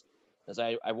closely as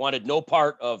I wanted no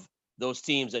part of those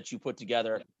teams that you put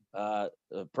together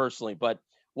personally. But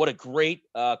what a great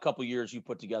couple years you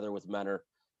put together with Mentor.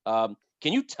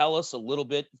 Can you tell us a little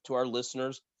bit to our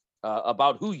listeners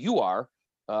about who you are?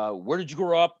 Where did you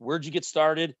grow up? Where did you get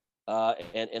started?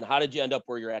 And how did you end up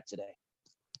where you're at today?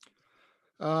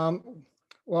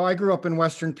 Well, I grew up in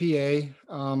Western PA,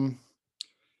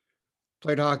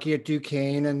 played hockey at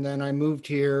Duquesne, and then I moved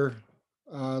here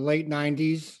late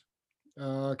 90s.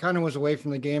 Kind of was away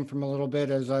from the game from a little bit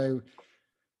as I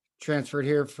transferred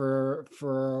here for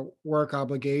a work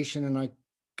obligation, and I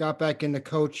got back into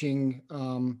coaching.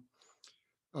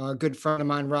 A good friend of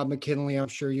mine, Rob McKinley, I'm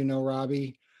sure you know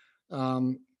Robbie.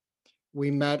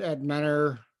 We met at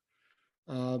Mentor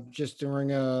just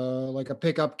during a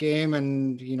pickup game,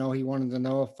 and he wanted to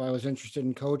know if I was interested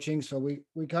in coaching. So we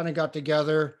kind of got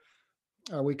together.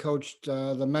 We coached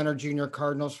the Mentor Junior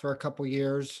Cardinals for a couple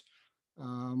years,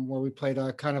 where we played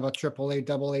a kind of a AAA,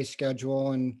 AA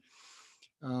schedule, and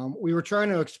we were trying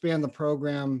to expand the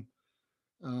program.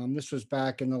 This was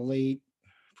back in the late,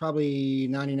 probably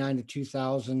 99 to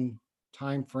 2000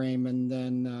 timeframe, and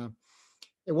then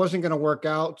it wasn't going to work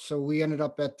out. So we ended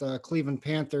up at the Cleveland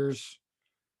Panthers,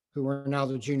 who are now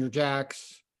the Junior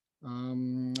Jacks.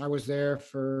 I was there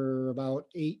for about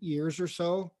 8 years or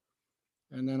so.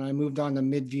 And then I moved on to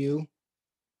Midview,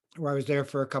 where I was there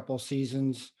for a couple of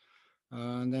seasons.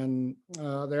 And then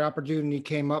the opportunity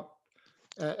came up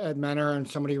at Mentor, and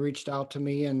somebody reached out to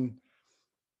me and,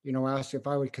 asked if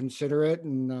I would consider it.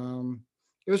 And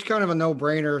it was kind of a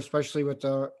no-brainer, especially with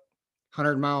the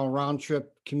 100-mile round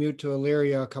trip commute to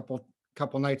Elyria a couple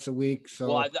nights a week. So,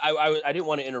 well, I didn't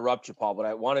want to interrupt you, Paul, but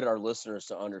I wanted our listeners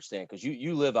to understand, because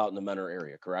you live out in the Mentor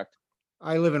area, correct?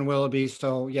 I live in Willoughby,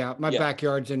 so yeah, my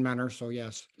backyard's in Mentor, so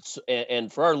yes.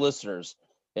 And for our listeners,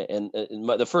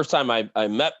 the first time I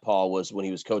met Paul was when he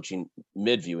was coaching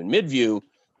Midview, and Midview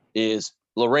is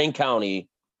Lorain County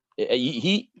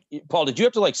Paul, did you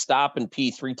have to like stop and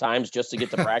pee 3 times just to get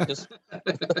to practice?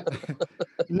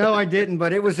 No, I didn't,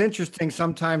 but it was interesting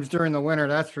sometimes during the winter,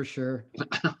 that's for sure.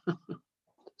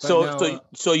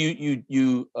 So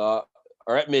you are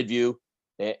at Midview,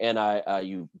 and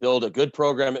you build a good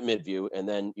program at Midview, and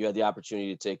then you had the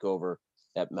opportunity to take over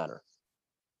at Mentor.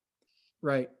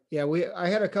 Right. Yeah, I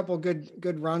had a couple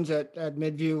good runs at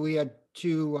Midview. We had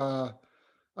 2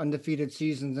 undefeated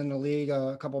seasons in the league,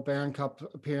 a couple Barron Cup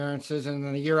appearances, and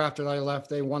then a year after I left,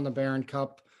 they won the Barron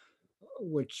Cup,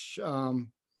 which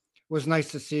was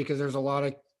nice to see because there's a lot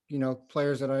of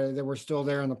players that were still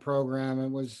there in the program.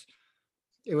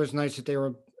 It was nice that they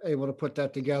were able to put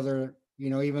that together.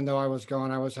 Even though I was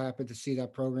gone, I was happy to see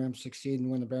that program succeed and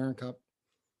win the Barron Cup.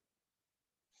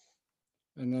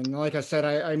 And then, like I said,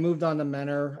 I moved on to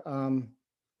Mentor.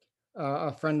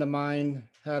 A friend of mine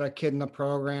had a kid in the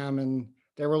program, and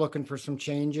they were looking for some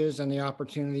changes, and the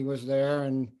opportunity was there.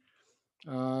 And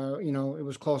it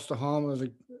was close to home. It was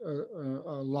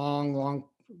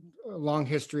a long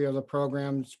history of the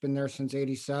program. It's been there since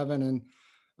 '87, and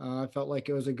I felt like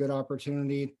it was a good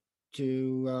opportunity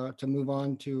to move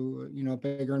on to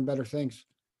bigger and better things.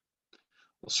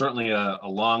 Well, certainly a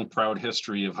long, proud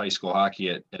history of high school hockey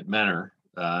at Mentor,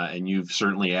 and you've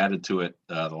certainly added to it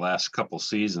the last couple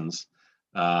seasons.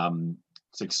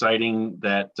 It's exciting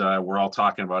that we're all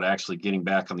talking about actually getting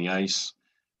back on the ice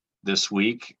this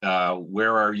week.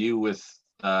 Where are you with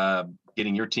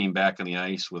getting your team back on the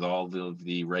ice with all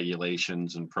the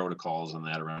regulations and protocols and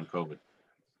that around COVID?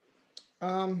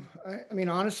 I mean,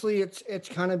 honestly, it's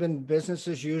kind of been business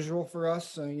as usual for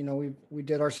us. We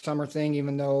did our summer thing,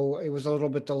 even though it was a little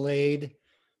bit delayed.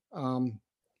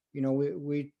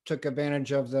 We took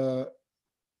advantage of the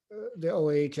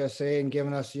OHSA and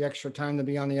giving us the extra time to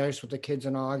be on the ice with the kids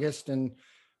in August. And,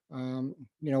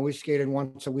 we skated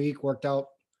once a week, worked out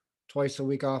twice a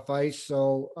week off ice.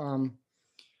 So,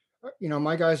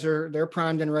 my guys they're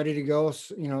primed and ready to go,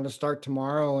 to start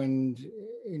tomorrow. And,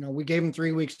 we gave them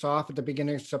 3 weeks off at the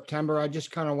beginning of September. I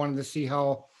just kind of wanted to see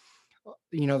how,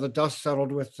 the dust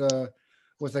settled with the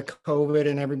COVID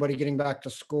and everybody getting back to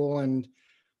school. And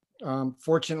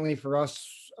fortunately for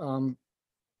us,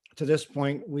 to this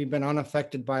point, we've been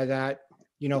unaffected by that,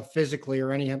 physically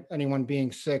or anyone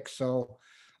being sick. So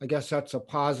I guess that's a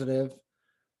positive.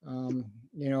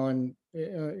 And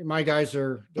my guys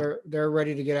they're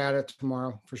ready to get at it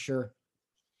tomorrow for sure.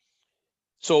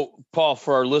 So, Paul,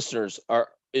 for our listeners,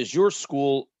 is your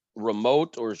school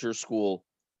remote or is your school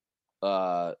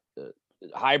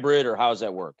hybrid, or how does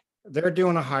that work? They're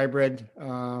doing a hybrid.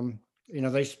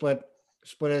 They split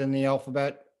it in the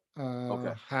alphabet.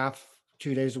 Okay. Half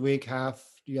 2 days a week, half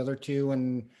the other 2,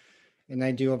 and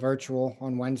they do a virtual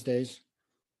on Wednesdays.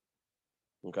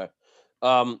 Okay.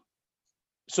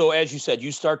 So as you said,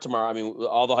 you start tomorrow. I mean,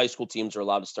 all the high school teams are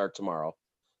allowed to start tomorrow.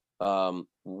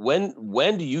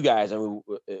 When do you guys,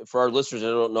 for our listeners that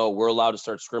don't know, we're allowed to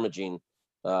start scrimmaging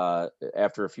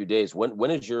after a few days.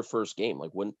 When is your first game?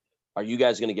 Like, when are you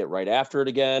guys going to get right after it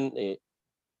again?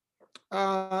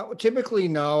 Typically,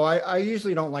 no. I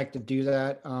usually don't like to do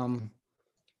that.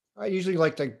 I usually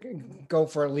like to go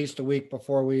for at least a week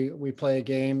before we play a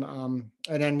game.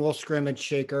 And then we'll scrimmage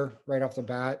Shaker right off the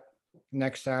bat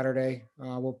next Saturday.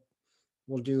 We'll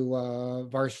do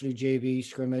varsity JV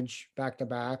scrimmage back to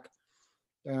back.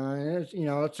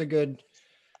 It's a good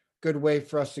way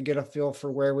for us to get a feel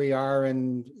for where we are,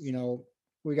 and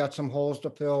we got some holes to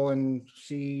fill and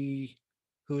see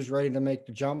who's ready to make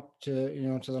the jump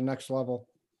to to the next level.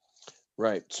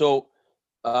 Right. So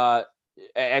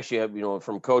actually,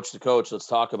 from coach to coach, let's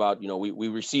talk about, we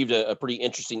received a pretty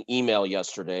interesting email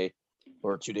yesterday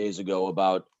or 2 days ago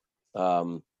about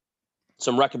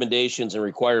some recommendations and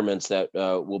requirements that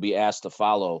will be asked to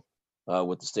follow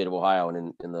with the state of Ohio.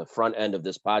 And in the front end of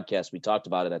this podcast, we talked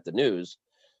about it at the news,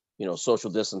 social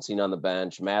distancing on the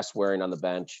bench, mask wearing on the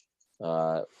bench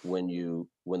when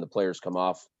the players come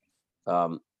off.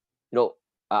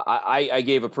 I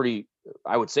gave a pretty,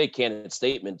 I would say, candid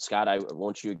statement, Scott.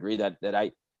 Won't you agree that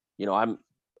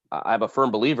I'm a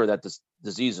firm believer that this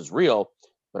disease is real,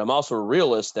 but I'm also a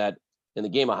realist that in the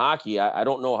game of hockey, I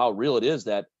don't know how real it is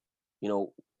that,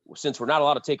 since we're not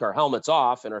allowed to take our helmets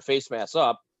off and our face masks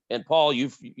up. And Paul, we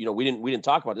didn't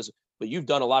talk about this, but you've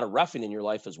done a lot of reffing in your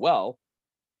life as well.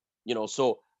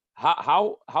 So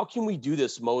how can we do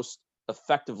this most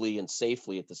effectively and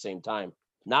safely at the same time?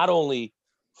 Not only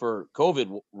for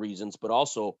COVID reasons, but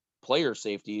also player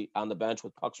safety on the bench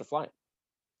with pucks are flying.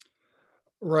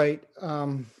 Right.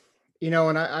 And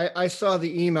I saw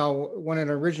the email when it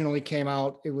originally came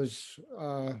out. It was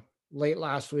late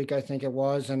last week, I think it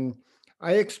was. And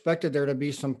I expected there to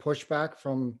be some pushback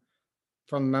from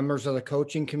members of the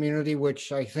coaching community,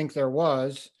 which I think there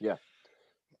was. Yeah.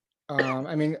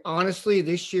 I mean, honestly,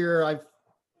 this year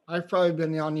I've probably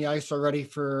been on the ice already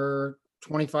for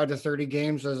 25 to 30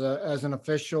 games as an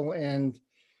official, and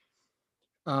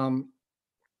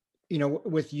you know,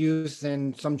 with youth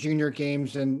and some junior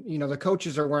games, and you know, the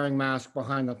coaches are wearing masks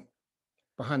behind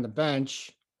the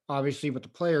bench, obviously, but the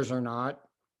players are not.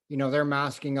 You know, they're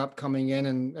masking up coming in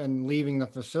and leaving the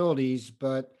facilities,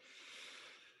 but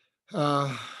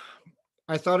I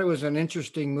thought it was an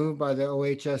interesting move by the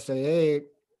OHSAA.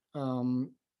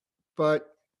 But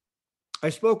I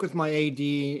spoke with my AD,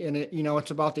 and it, you know,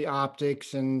 it's about the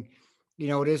optics, and you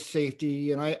know, it is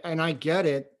safety, and I get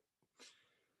it,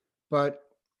 but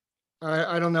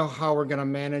I don't know how we're going to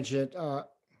manage it.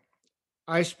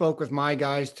 I spoke with my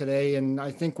guys today, and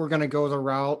I think we're going to go the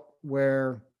route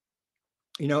where,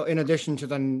 you know, in addition to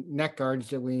the neck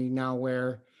guards that we now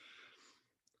wear,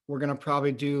 we're going to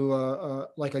probably do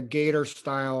like a gator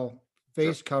style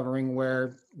face covering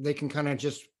where they can kind of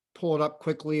just pull it up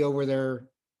quickly over their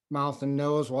mouth and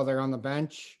nose while they're on the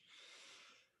bench.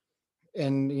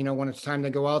 And, you know, when it's time to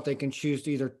go out, they can choose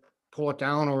to either pull it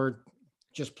down or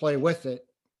just play with it.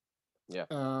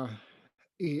 Yeah.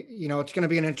 You know, it's going to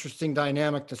be an interesting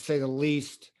dynamic, to say the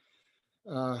least.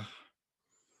 You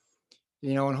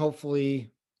know, and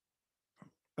hopefully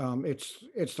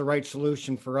it's the right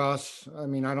solution for us. I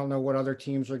mean, I don't know what other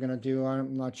teams are going to do.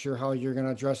 I'm not sure how you're going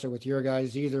to address it with your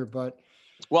guys either, but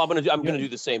well, I'm going to do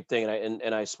the same thing.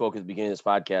 And I spoke at the beginning of this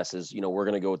podcast is, you know, we're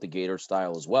going to go with the Gator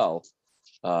style as well.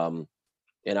 And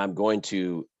I'm going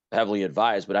to heavily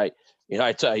advise, but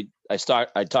I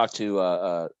talked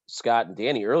to Scott and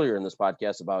Danny earlier in this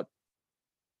podcast about,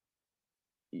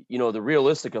 you know, the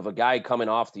realistic of a guy coming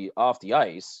off the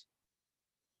ice,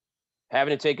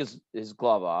 having to take his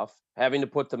glove off, having to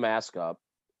put the mask up.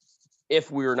 If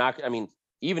we're not, I mean,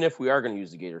 even if we are going to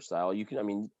use the Gator style, you can, I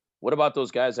mean, what about those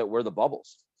guys that wear the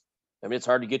bubbles? I mean, it's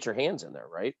hard to get your hands in there,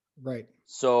 right? Right.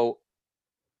 So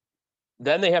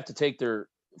then they have to take their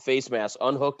face mask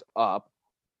unhooked up.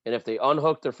 And if they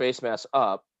unhook their face mask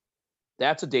up,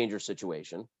 that's a dangerous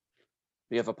situation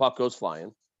if a puck goes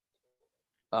flying.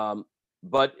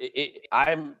 But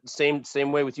I'm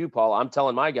same way with you, Paul. I'm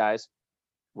telling my guys,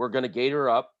 we're going to gator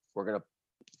up. We're going to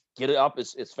get it up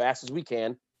as fast as we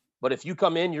can. But if you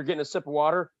come in, you're getting a sip of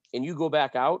water, and you go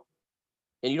back out,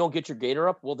 and you don't get your gator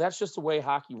up, well, that's just the way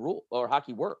hockey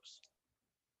works.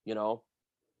 You know,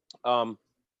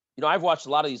 I've watched a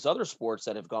lot of these other sports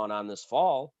that have gone on this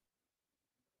fall,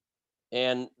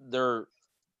 and they're,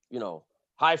 you know,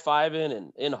 high-fiving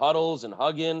and in huddles and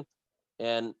hugging,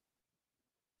 and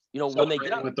you know, when they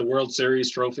get up with the World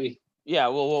Series trophy. Yeah,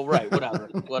 well, right, whatever.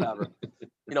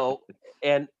 You know,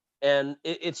 and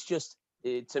it's just,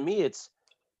 to me, it's,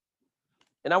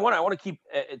 and I want to keep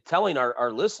telling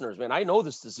our listeners, man, I know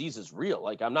this disease is real.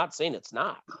 Like, I'm not saying it's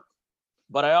not,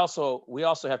 but we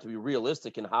also have to be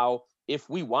realistic in how, if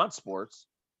we want sports,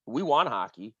 we want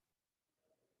hockey,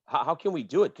 how can we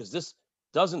do it? Because this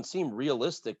doesn't seem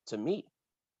realistic to me.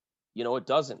 You know, it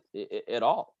doesn't at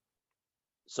all.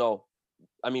 So,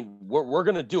 I mean, we're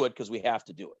going to do it because we have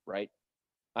to do it, right?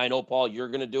 I know, Paul, you're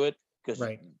going to do it because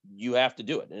you have to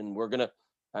do it, and we're going to,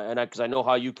 because I know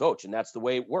how you coach, and that's the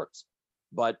way it works.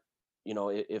 But, you know,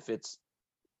 if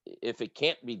it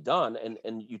can't be done,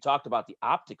 and you talked about the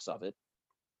optics of it,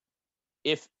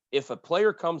 if a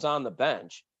player comes on the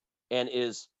bench and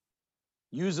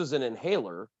uses an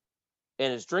inhaler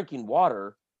and is drinking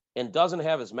water and doesn't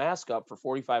have his mask up for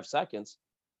 45 seconds,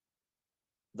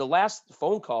 the last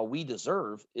phone call we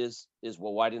deserve is,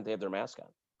 well, why didn't they have their mask on?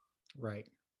 Right.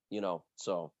 You know,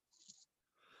 so.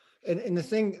 And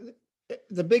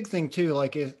the big thing too,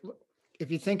 like if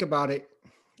you think about it,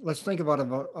 let's think about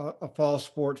a fall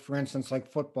sport, for instance,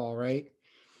 like football, right?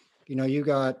 You know, you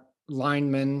got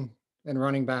linemen and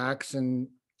running backs, and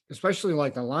especially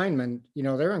like the linemen, you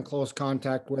know, they're in close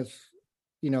contact with,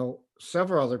 you know,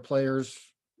 several other players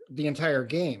the entire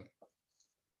game,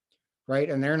 right?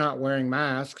 And they're not wearing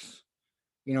masks.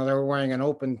 You know, they're wearing an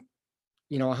open,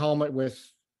 you know, a helmet with,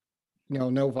 you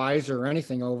know, no visor or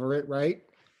anything over it, right?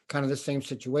 Kind of the same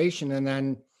situation. And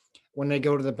then when they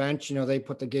go to the bench, you know, they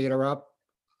put the gator up,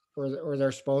 or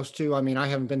they're supposed to. I mean, I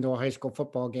haven't been to a high school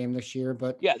football game this year,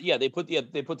 but yeah, they put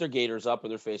their gaiters up or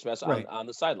their face masks on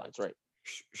the sidelines, right?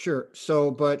 Sure.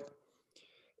 So, but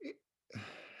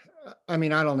I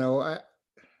mean, I don't know.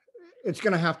 It's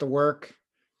going to have to work.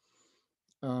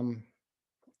 It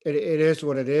is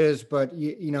what it is, but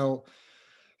you know,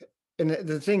 and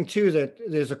the thing too that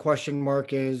there's a question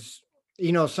mark is,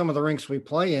 you know, some of the rinks we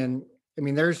play in, I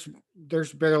mean, there's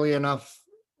barely enough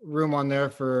room on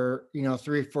there for, you know,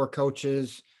 3 or 4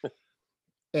 coaches,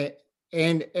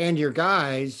 and your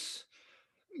guys,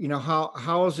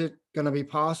 how is it going to be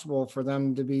possible for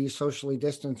them to be socially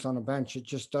distanced on a bench? It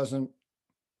just doesn't.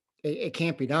 It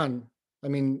can't be done. I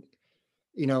mean,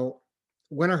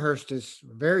 Winterhurst is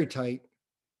very tight.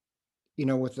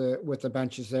 With the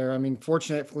benches there. I mean,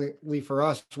 fortunately for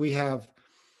us, we have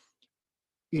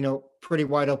pretty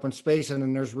wide open space, and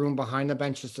then there's room behind the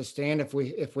benches to stand if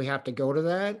we have to go to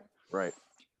that. Right.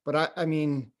 But I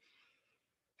mean,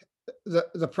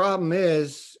 the problem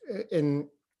is, and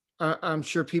I'm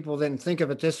sure people didn't think of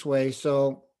it this way.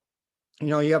 So,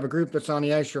 you have a group that's on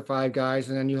the ice for 5 guys,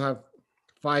 and then you have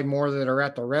 5 more that are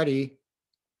at the ready.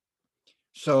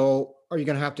 So are you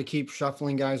going to have to keep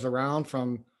shuffling guys around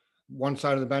from one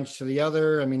side of the bench to the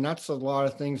other? I mean, that's a lot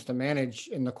of things to manage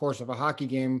in the course of a hockey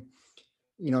game,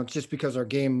 just because our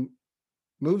game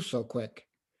moves so quick.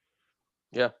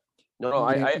 Yeah. No,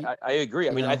 I agree.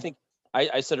 I mean, I think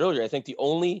I said earlier, I think the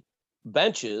only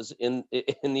benches in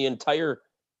the entire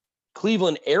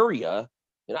Cleveland area,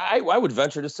 and I would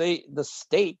venture to say the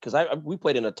state, because we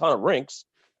played in a ton of rinks,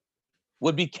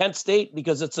 would be Kent State,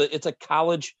 because it's a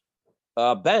college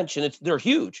bench, and they're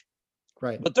huge.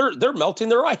 Right. But they're melting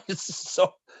their ice.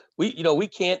 So we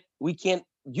can't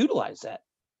utilize that.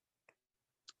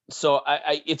 So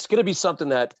it's going to be something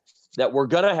that we're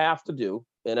going to have to do.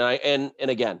 And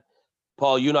again,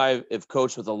 Paul, you and I have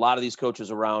coached with a lot of these coaches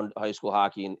around high school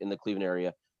hockey in the Cleveland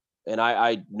area. And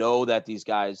I know that these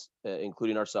guys,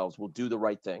 including ourselves, will do the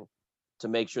right thing to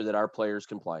make sure that our players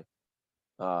can play.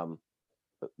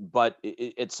 But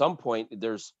at some point,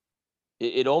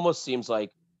 it almost seems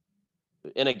like,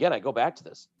 and again, I go back to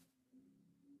this.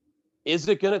 Is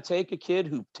it going to take a kid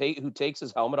who takes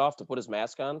his helmet off to put his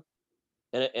mask on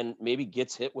and maybe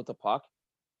gets hit with the puck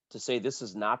to say this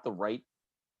is not the right,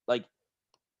 like,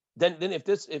 then if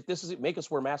this is, make us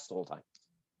wear masks the whole time.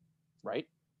 Right.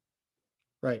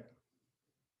 Right.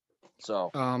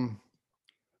 So,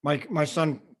 my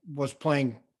son was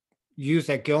playing youth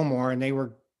at Gilmore, and they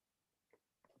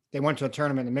went to a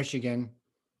tournament in Michigan,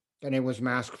 and it was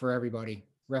mask for everybody,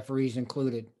 referees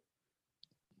included,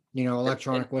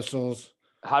 electronic whistles.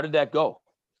 How did that go?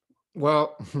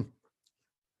 Well,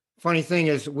 funny thing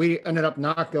is, we ended up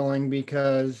not going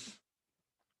because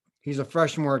he's a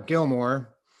freshman at Gilmore,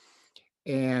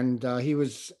 and he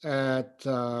was at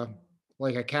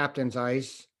like a captain's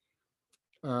ice.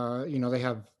 They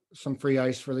have some free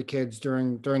ice for the kids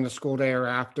during the school day or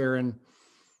after, and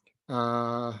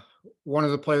one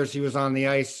of the players he was on the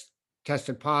ice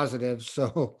tested positive,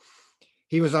 so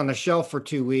he was on the shelf for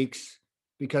 2 weeks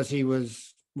because he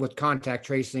was with contact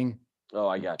tracing. Oh,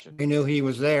 I got you. He knew he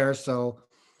was there, so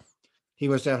he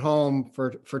was at home for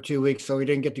 2 weeks, so he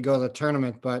didn't get to go to the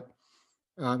tournament. But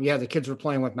the kids were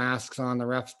playing with masks on. The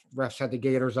refs had the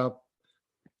gaiters up,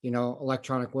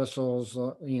 electronic whistles,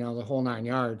 the whole 9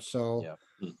 yards. So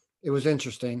it was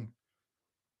interesting.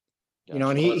 Gotcha.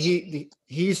 And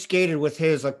he skated with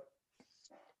his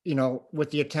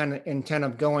with the intent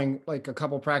of going like a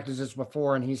couple practices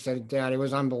before, and he said, "Dad, it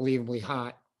was unbelievably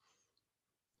hot.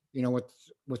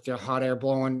 With the hot air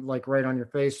blowing like right on your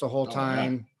face the whole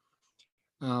time."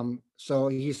 So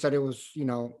he said it was,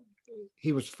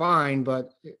 he was fine,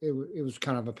 but it was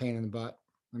kind of a pain in the butt.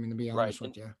 I mean, to be honest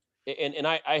with you. And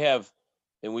I have,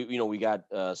 and we got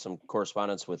some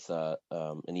correspondence with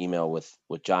an email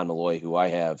with John Malloy, who I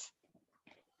have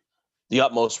the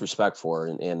utmost respect for,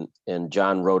 and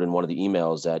John wrote in one of the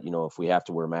emails that if we have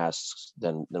to wear masks,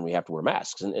 then we have to wear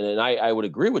masks, and I would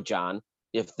agree with John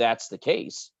if that's the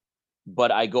case.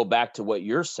 But I go back to what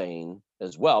you're saying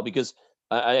as well, because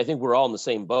I think we're all in the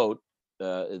same boat,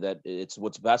 that it's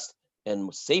what's best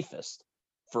and safest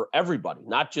for everybody,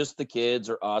 not just the kids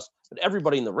or us, but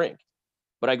everybody in the rink.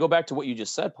 But I go back to what you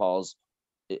just said, Paul's.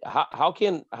 How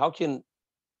can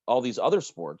all these other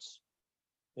sports?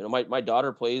 My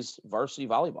daughter plays varsity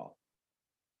volleyball,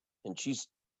 and she's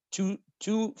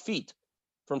two feet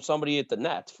from somebody at the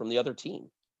net from the other team.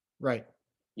 Right.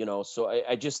 So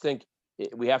I just think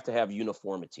we have to have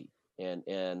uniformity,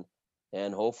 and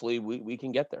hopefully we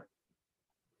can get there.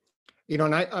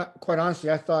 And I quite honestly,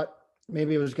 I thought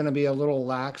maybe it was going to be a little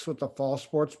lax with the fall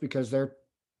sports because they're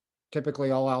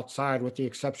typically all outside with the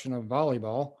exception of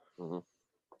volleyball. Mm-hmm.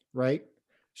 Right.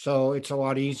 So it's a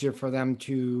lot easier for them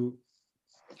to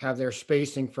have their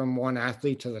spacing from one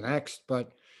athlete to the next.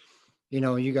 But,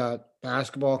 you got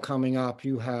basketball coming up,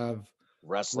 you have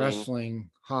wrestling,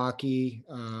 hockey,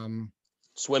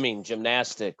 swimming,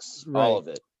 gymnastics, right. All of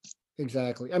it.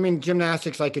 Exactly. I mean,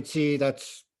 gymnastics, I could see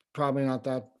that's probably not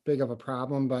that big of a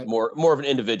problem, but more of an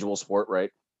individual sport,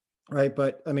 right? Right.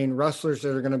 But I mean, wrestlers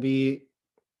that are going to be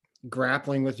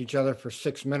grappling with each other for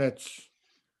 6 minutes,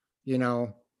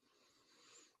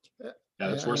 Yeah,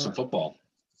 that's I worse than don't- football.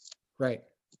 Right.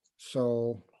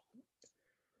 So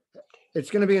it's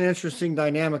going to be an interesting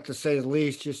dynamic to say the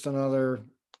least. Just another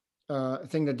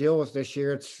thing to deal with this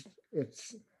year. It's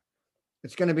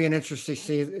going to be an interesting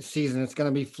season. It's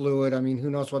going to be fluid. I mean, who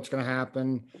knows what's going to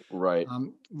happen? Right.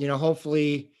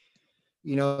 Hopefully,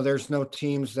 there's no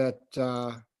teams that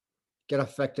get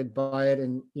affected by it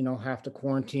and have to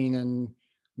quarantine and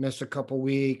miss a couple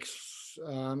weeks.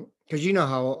 Because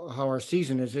how our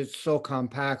season is. It's so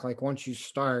compact. Like once you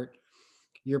start,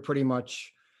 you're pretty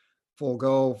much full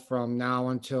go from now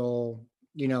until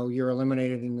you're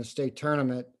eliminated in the state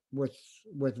tournament with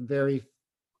very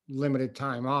limited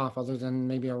time off, other than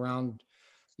maybe around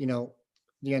the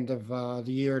end of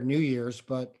the year, New Year's.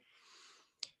 But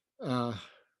man,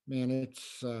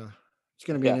 it's going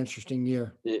to be an interesting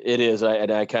year. It is.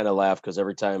 I kind of laugh because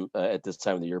every time at this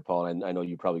time of the year, Paul, and I know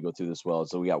you probably go through this well.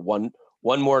 So we got one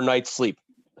more night's sleep,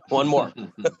 one more,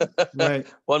 Right.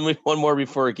 one more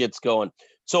before it gets going.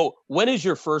 So when's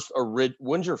your first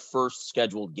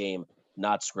scheduled game,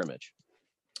 not scrimmage?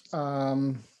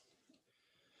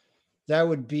 That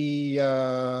would be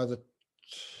the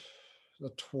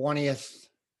 20th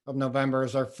of November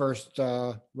is our first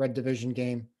Red Division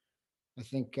game. I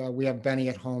think we have Benny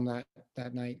at home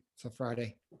that night. It's a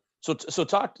Friday. So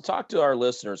talk to our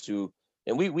listeners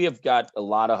and we have got a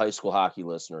lot of high school hockey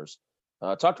listeners.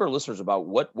 Talk to our listeners about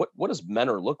what does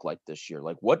Mentor look like this year?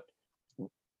 Like what,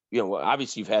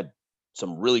 obviously you've had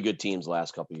some really good teams the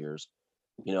last couple of years.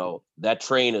 That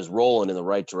train is rolling in the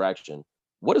right direction.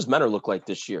 What does Mentor look like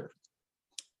this year?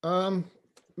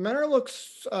 Mentor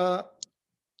looks, we're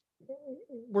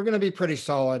going to be pretty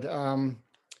solid.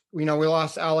 We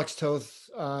lost Alex Toth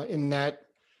in net,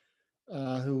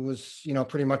 who was,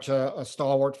 pretty much a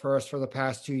stalwart for us for the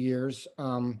past 2 years.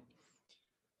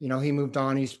 He moved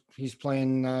on. He's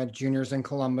playing juniors in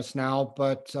Columbus now,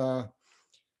 but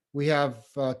we have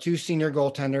 2 senior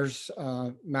goaltenders,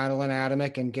 Madeline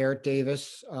Adamick and Garrett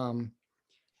Davis.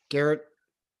 Garrett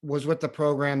was with the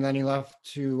program, then he left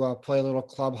to play a little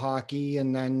club hockey,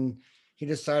 and then he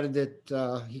decided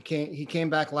that he came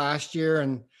back last year,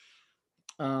 and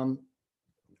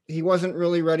he wasn't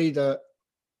really ready to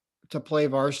play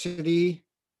varsity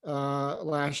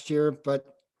last year, but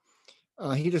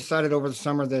he decided over the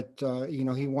summer that he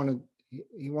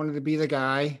wanted to be the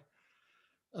guy.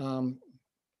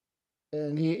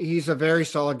 And he's a very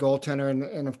solid goaltender,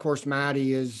 and of course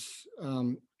Maddie is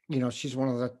she's one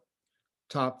of the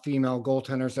top female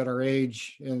goaltenders at her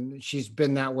age, and she's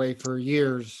been that way for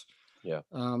years. Yeah.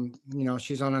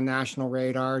 She's on a national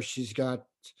radar. She's got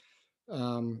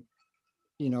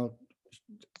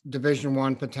Division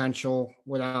I potential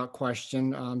without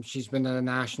question. She's been to the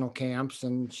national camps,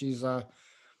 and she's a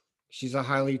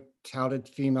highly touted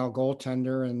female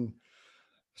goaltender. And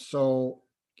so,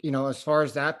 as far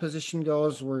as that position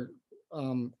goes, we're,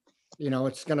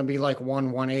 it's going to be like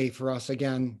 1-1A for us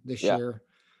again this year.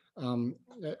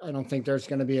 I don't think there's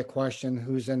going to be a question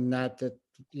who's in net that,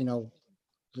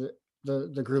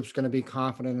 the group's going to be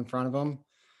confident in front of them.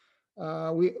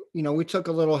 We took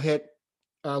a little hit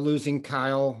losing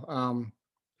Kyle,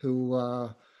 who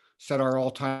set our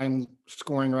all-time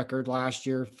scoring record last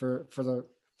year for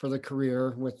the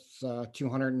career with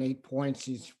 208 points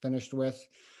he's finished with.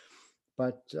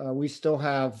 But we still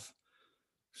have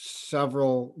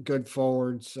several good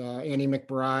forwards. Andy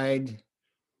McBride,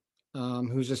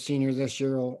 who's a senior this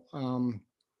year,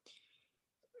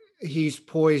 he's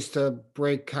poised to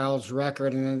break Kyle's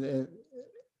record, and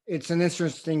it's an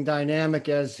interesting dynamic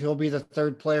as he'll be the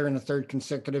third player in the third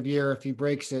consecutive year if he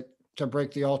breaks it to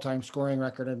break the all-time scoring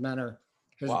record at Mentor.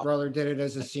 His brother did it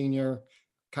as a senior.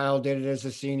 Kyle did it as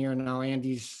a senior. And now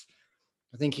Andy's,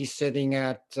 I think he's sitting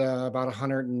at about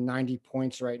 190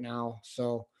 points right now.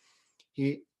 So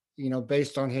he,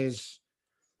 based on his,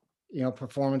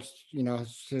 performance,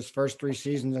 his first 3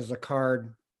 seasons as a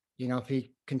Card, if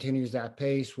he continues that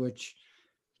pace, which,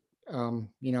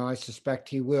 I suspect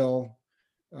he will,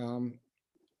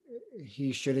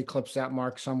 he should eclipse that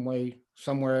mark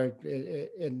somewhere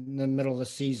in the middle of the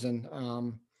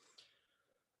season.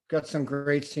 Got some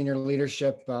great senior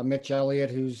leadership. Mitch Elliott,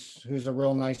 who's a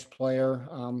real nice player.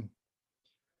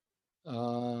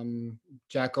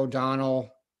 Jack O'Donnell,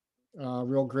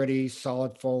 real gritty,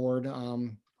 solid forward.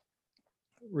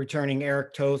 Returning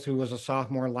Eric Toth, who was a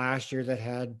sophomore last year that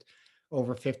had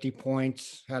over 50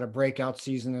 points, had a breakout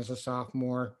season as a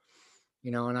sophomore,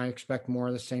 and I expect more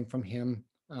of the same from him.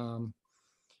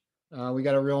 We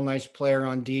got a real nice player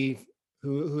on D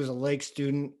who's a Lake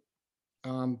student,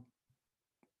 but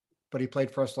he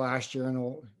played for us last year,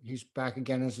 and he's back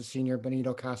again as a senior,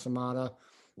 Benito Casamata,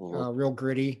 real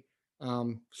gritty.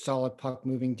 solid puck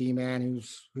moving D-man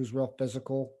who's real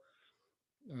physical.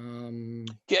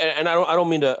 Yeah, and I don't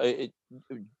mean to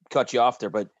cut you off there,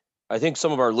 but I think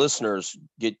some of our listeners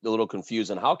get a little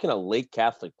confused on how can a Lake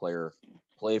Catholic player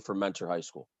play for Mentor High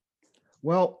School?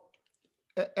 Well,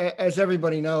 as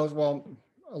everybody knows, well,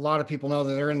 a lot of people know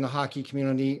that they're in the hockey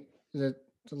community, that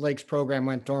the Lakes program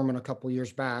went dormant a couple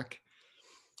years back.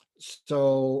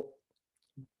 So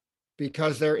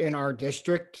because they're in our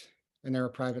district and they're a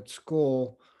private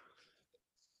school,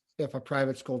 if a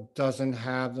private school doesn't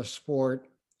have the sport,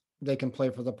 they can play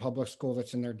for the public school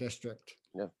that's in their district.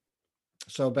 Yeah.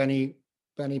 So Benny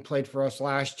played for us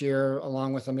last year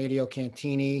along with Amadio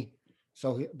Cantini.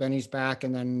 So Benny's back,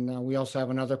 and then we also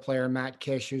have another player, Matt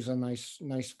Kish, who's a nice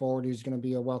forward who's going to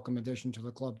be a welcome addition to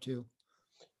the club too.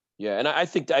 Yeah, and I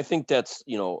think that's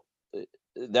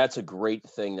that's a great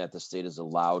thing that the state is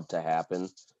allowed to happen,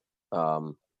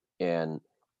 and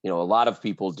a lot of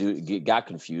people got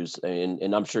confused,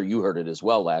 and I'm sure you heard it as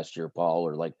well last year, Paul,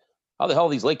 or like, how the hell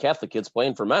are these Lake Catholic kids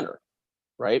playing for Mentor,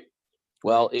 right?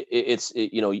 Well,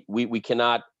 we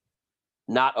cannot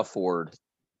not afford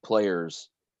players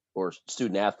or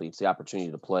student athletes the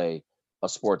opportunity to play a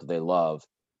sport that they love,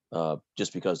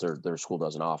 just because their school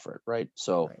doesn't offer it, right?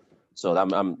 So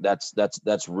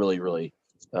that's really, really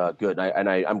good, and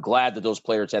I'm glad that those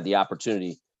players had the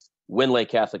opportunity when Lake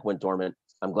Catholic went dormant.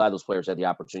 I'm glad those players had the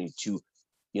opportunity to,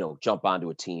 jump onto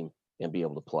a team and be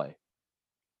able to play.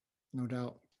 No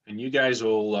doubt. And you guys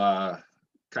will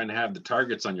kind of have the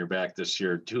targets on your back this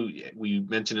year too. We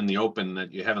mentioned in the open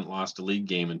that you haven't lost a league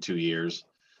game in 2 years.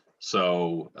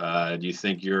 So do you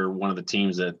think you're one of the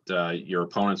teams that your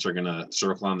opponents are going to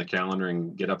circle on the calendar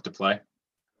and get up to play?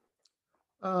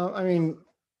 I mean,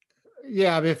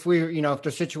 yeah, if if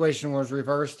the situation was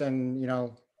reversed and,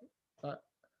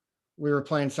 we were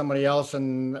playing somebody else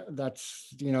and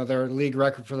that's, their league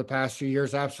record for the past few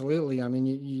years, absolutely. I mean,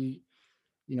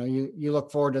 you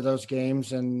look forward to those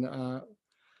games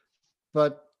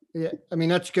but yeah, I mean,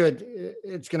 that's good.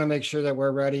 It's going to make sure that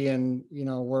we're ready and,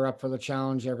 we're up for the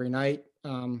challenge every night.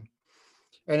 I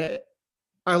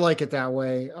like it that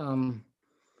way.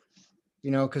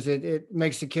 Cause it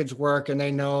makes the kids work and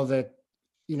they know that,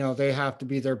 they have to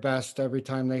be their best every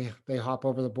time they hop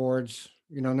over the boards,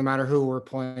 no matter who we're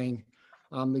playing.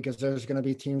 Because there's going to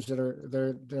be teams that are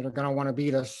going to want to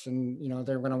beat us and,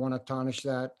 they're going to want to tarnish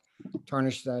that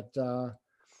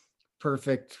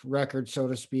perfect record, so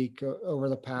to speak, over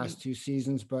the past 2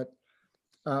 seasons. But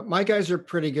my guys are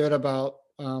pretty good about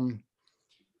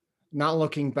not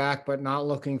looking back, but not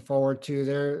looking forward too.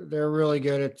 They're really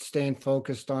good at staying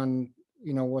focused on,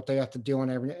 what they have to do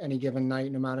on any given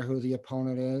night, no matter who the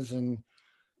opponent is. And,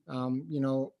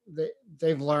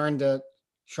 they've learned to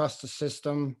trust the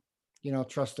system,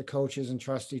 trust the coaches and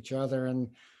trust each other.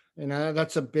 And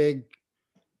that's a big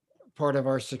part of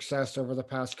our success over the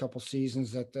past couple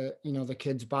seasons, that the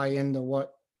kids buy into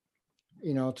what,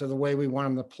 to the way we want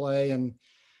them to play. And,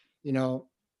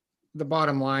 the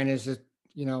bottom line is that,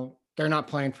 they're not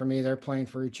playing for me, they're playing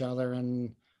for each other.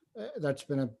 And that's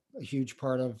been a huge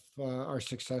part of our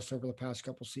success over the past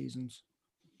couple seasons.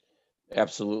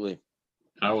 Absolutely.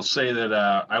 I will say that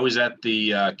I was at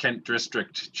the Kent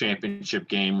District Championship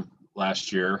game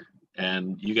last year,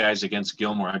 and you guys against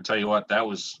Gilmore. I tell you what, that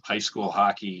was high school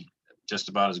hockey, just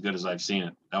about as good as I've seen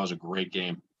it. That was a great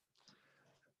game.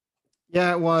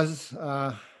 Yeah, it was.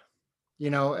 The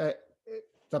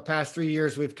past 3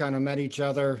 years, we've kind of met each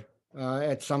other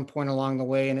at some point along the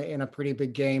way in a pretty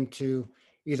big game to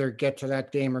either get to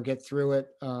that game or get through it.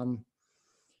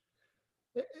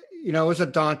 It was a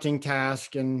daunting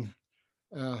task, and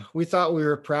we thought we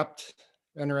were prepped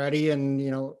and ready, and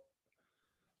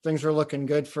things were looking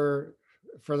good for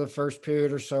the first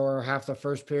period or so, or half the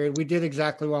first period. We did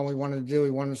exactly what we wanted to do.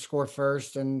 We wanted to score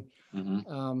first, and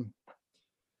to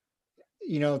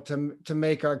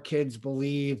make our kids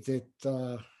believe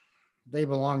that they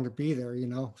belong to be there,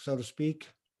 so to speak.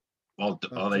 Well,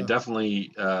 they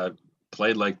definitely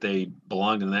played like they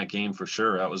belonged in that game for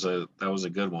sure. That was a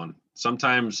good one.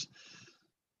 Sometimes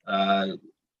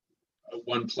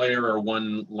one player or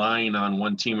one line on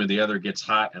one team or the other gets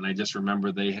hot, and I just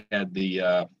remember they had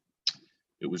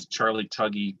it was Charlie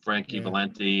Tuggy, Frankie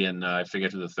Valenti, and I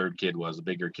forget who the third kid was, the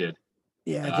bigger kid.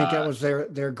 Yeah, I think that was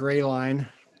their gray line.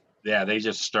 Yeah,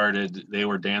 they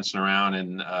were dancing around,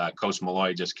 and Coach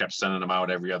Malloy just kept sending them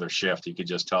out every other shift. You could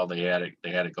just tell they had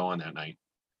it going that night.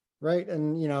 Right.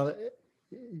 And, you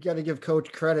got to give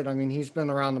Coach credit. I mean, he's been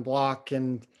around the block,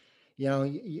 and,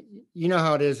 you know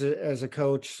how it is as a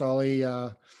coach, Sully.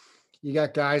 You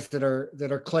got guys that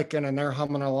are clicking and they're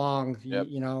humming along. Yep.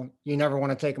 You never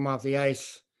want to take them off the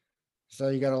ice. So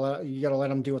you gotta let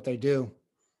them do what they do.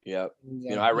 Yeah.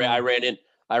 Yeah,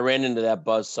 I ran into that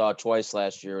buzzsaw twice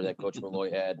last year that Coach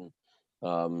Malloy had, and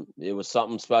it was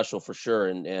something special for sure.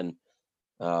 And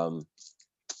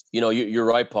you're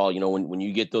right, Paul. When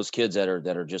you get those kids that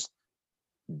are just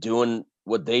doing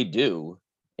what they do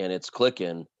and it's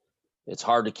clicking, it's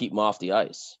hard to keep them off the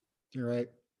ice. You're right.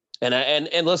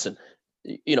 And listen,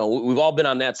 we've all been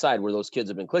on that side where those kids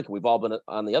have been clicking. We've all been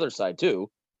on the other side too.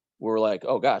 We're like,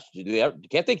 oh gosh,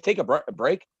 can't they take a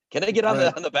break? Can they get on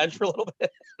the bench for a little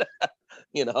bit?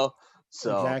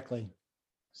 So exactly.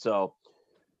 So,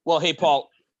 well, hey, Paul,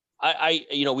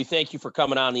 we thank you for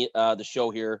coming on the show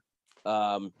here.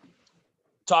 Talking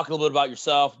a little bit about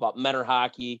yourself, about Mentor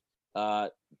hockey,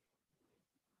 talking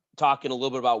a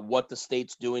little bit about what the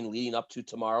state's doing leading up to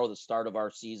tomorrow, the start of our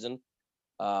season.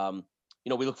 We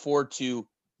look forward to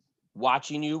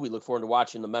watching you. We look forward to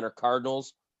watching the Mentor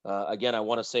Cardinals. Again, I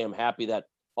want to say I'm happy that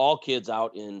all kids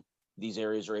out in these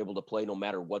areas are able to play no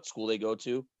matter what school they go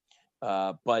to.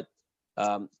 But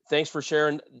thanks for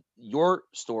sharing your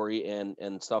story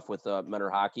and stuff with Mentor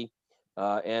hockey.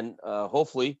 And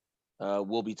hopefully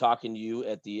we'll be talking to you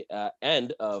at the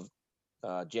end of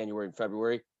January and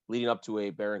February, leading up to a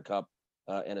Barron Cup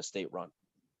and a state run.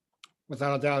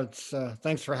 Without a doubt,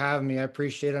 thanks for having me. I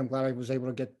appreciate it. I'm glad I was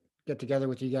able to get together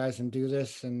with you guys and do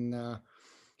this. And,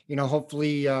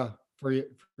 hopefully for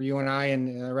you and I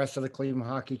and the rest of the Cleveland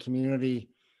hockey community,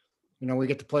 we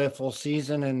get to play a full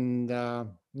season and,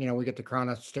 we get to crown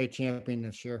a state champion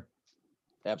this year.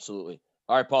 Absolutely.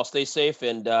 All right, Paul, stay safe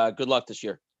and good luck this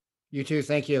year. You too.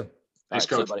 Thank you. Thanks,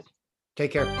 Coach. Buddy.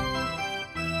 Take care.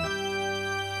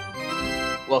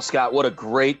 Well, Scott, what a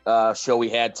great show we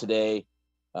had today.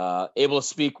 Able to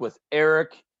speak with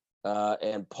Eric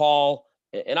and Paul.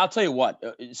 And I'll tell you what,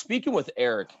 speaking with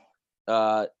Eric,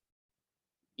 the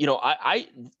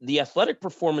Athletic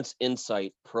Performance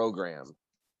Insight program,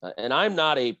 and I'm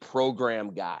not a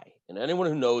program guy. And anyone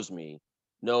who knows me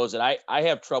knows that I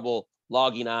have trouble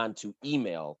logging on to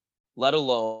email, let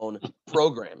alone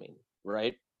programming,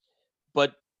 right?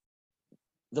 But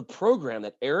the program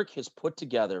that Eric has put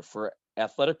together for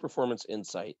Athletic Performance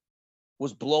Insight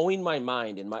was blowing my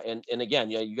mind. And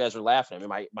again, you guys are laughing at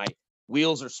me. My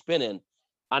wheels are spinning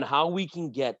on how we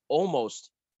can get almost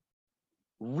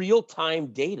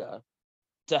real-time data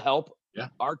to help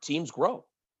our teams grow.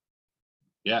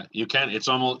 Yeah, you can. It's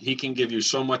almost, he can give you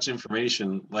so much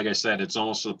information. Like I said, it's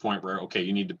almost to the point where, okay,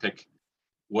 you need to pick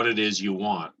what it is you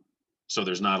want. So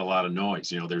there's not a lot of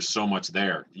noise. There's so much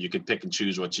there. You can pick and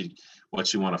choose what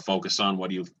you want to focus on, what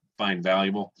do you find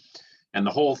valuable. And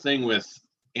the whole thing with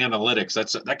analytics,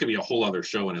 that could be a whole other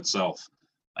show in itself.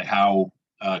 Like how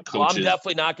coaches. Well, I'm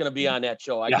definitely not going to be on that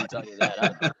show. I can tell you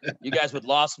that. You guys would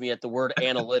lost me at the word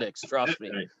analytics. Trust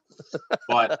me.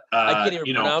 But I can't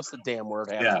even pronounce the damn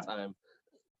word half the time.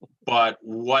 But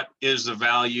what is the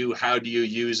value? How do you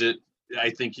use it?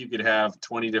 I think you could have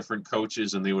 20 different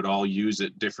coaches and they would all use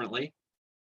it differently.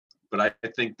 But I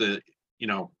think that,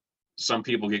 some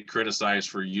people get criticized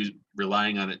for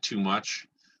relying on it too much.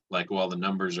 Like, well, the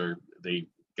numbers the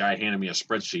guy handed me a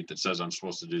spreadsheet that says I'm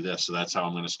supposed to do this. So that's how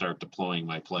I'm going to start deploying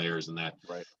my players and that.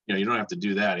 Right. You don't have to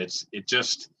do that. It's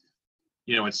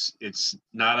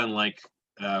not unlike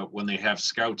when they have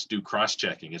scouts do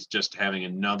cross-checking. It's just having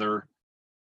another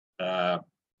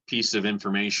piece of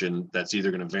information that's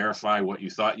either going to verify what you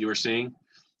thought you were seeing,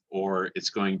 or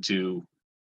it's going to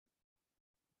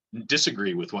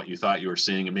disagree with what you thought you were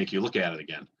seeing and make you look at it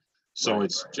again. So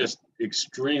it's just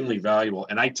extremely valuable.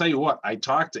 And I tell you what, I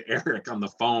talked to Eric on the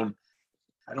phone,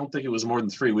 I don't think it was more than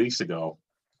 3 weeks ago,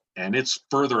 and it's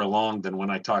further along than when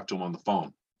I talked to him on the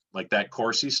phone. Like that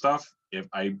Corsi stuff,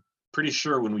 I'm pretty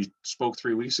sure when we spoke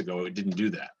 3 weeks ago, it didn't do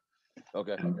that.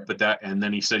 Okay. And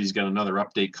then he said he's got another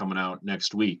update coming out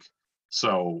next week.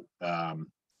 So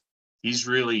he's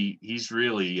really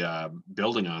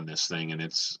building on this thing, and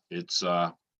it's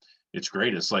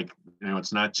great. It's like,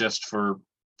 it's not just for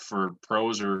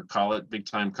pros or big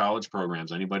time college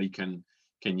programs. Anybody can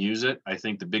use it. I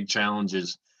think the big challenge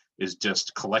is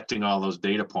just collecting all those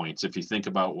data points. If you think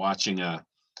about watching a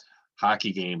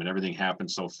hockey game and everything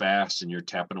happens so fast and you're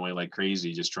tapping away like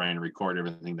crazy, just trying to record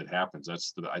everything that happens.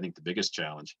 That's I think the biggest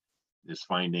challenge is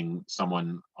finding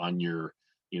someone on your,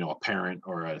 a parent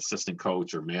or an assistant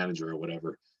coach or manager or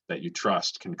whatever that you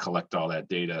trust can collect all that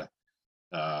data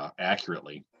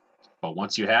accurately. But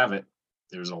once you have it,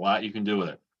 there's a lot you can do with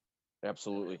it.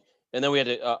 Absolutely. And then we had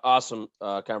an awesome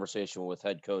conversation with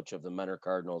head coach of the Mentor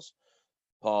Cardinals,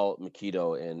 Paul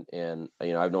Makito. And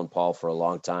I've known Paul for a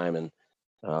long time, and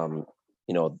not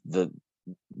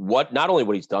only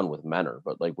what he's done with Mentor,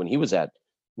 but like when he was at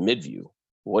Midview,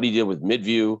 what he did with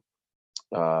Midview,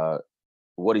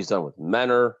 what he's done with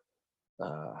Menor,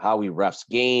 how he refs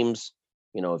games.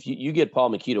 You know, if you get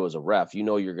Paul Makito as a ref, you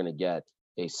know you're going to get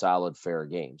a solid, fair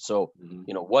game. So,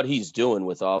 you know, what he's doing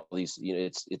with all these, you know,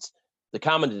 it's the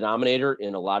common denominator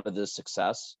in a lot of this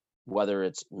success, whether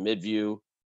it's Midview,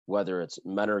 whether it's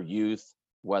Menor Youth,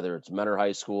 whether it's Menor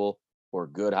High School, or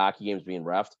good hockey games being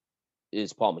reffed,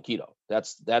 is Paul Makito.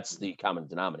 That's the common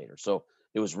denominator. So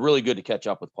it was really good to catch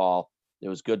up with Paul. It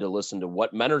was good to listen to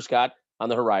what Menor's got on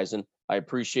the horizon. I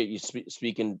appreciate you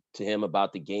speaking to him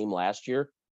about the game last year.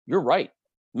 You're right.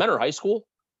 Menor High School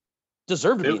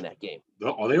deserved to be in that game.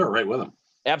 Oh, they were right with him.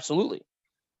 Absolutely.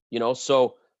 You know,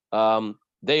 so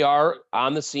they are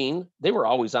on the scene. They were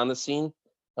always on the scene,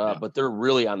 but they're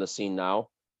really on the scene now.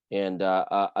 And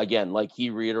again, like he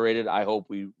reiterated, I hope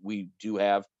we do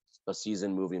have a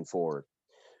season moving forward.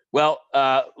 Well,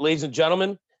 ladies and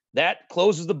gentlemen, that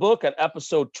closes the book on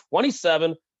episode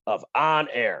 27 of On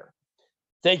Air.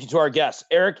 Thank you to our guests,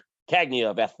 Eric Cagnia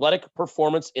of Athletic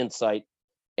Performance Insight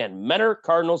and Menor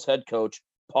Cardinals head coach,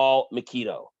 Paul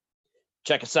Makito.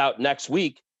 Check us out next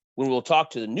week when we'll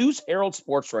talk to the News Herald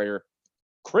sports writer,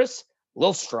 Chris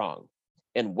Lilstrong,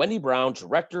 and Wendy Brown,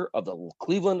 director of the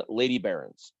Cleveland Lady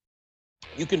Barons.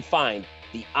 You can find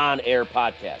the On Air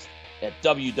podcast at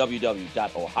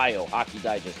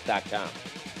www.ohiohockeydigest.com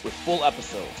with full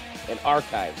episodes and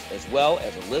archives, as well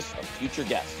as a list of future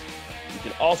guests. You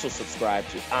can also subscribe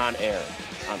to On Air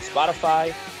on Spotify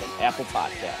and Apple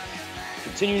Podcasts.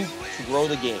 Continue to grow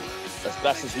the game as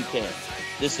best as we can.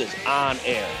 This is On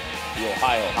Air, the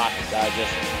Ohio Hockey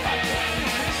Digest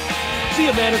podcast. See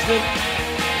you, management.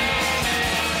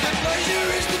 The pleasure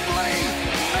is to blame.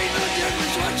 Ain't no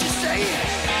difference what you say.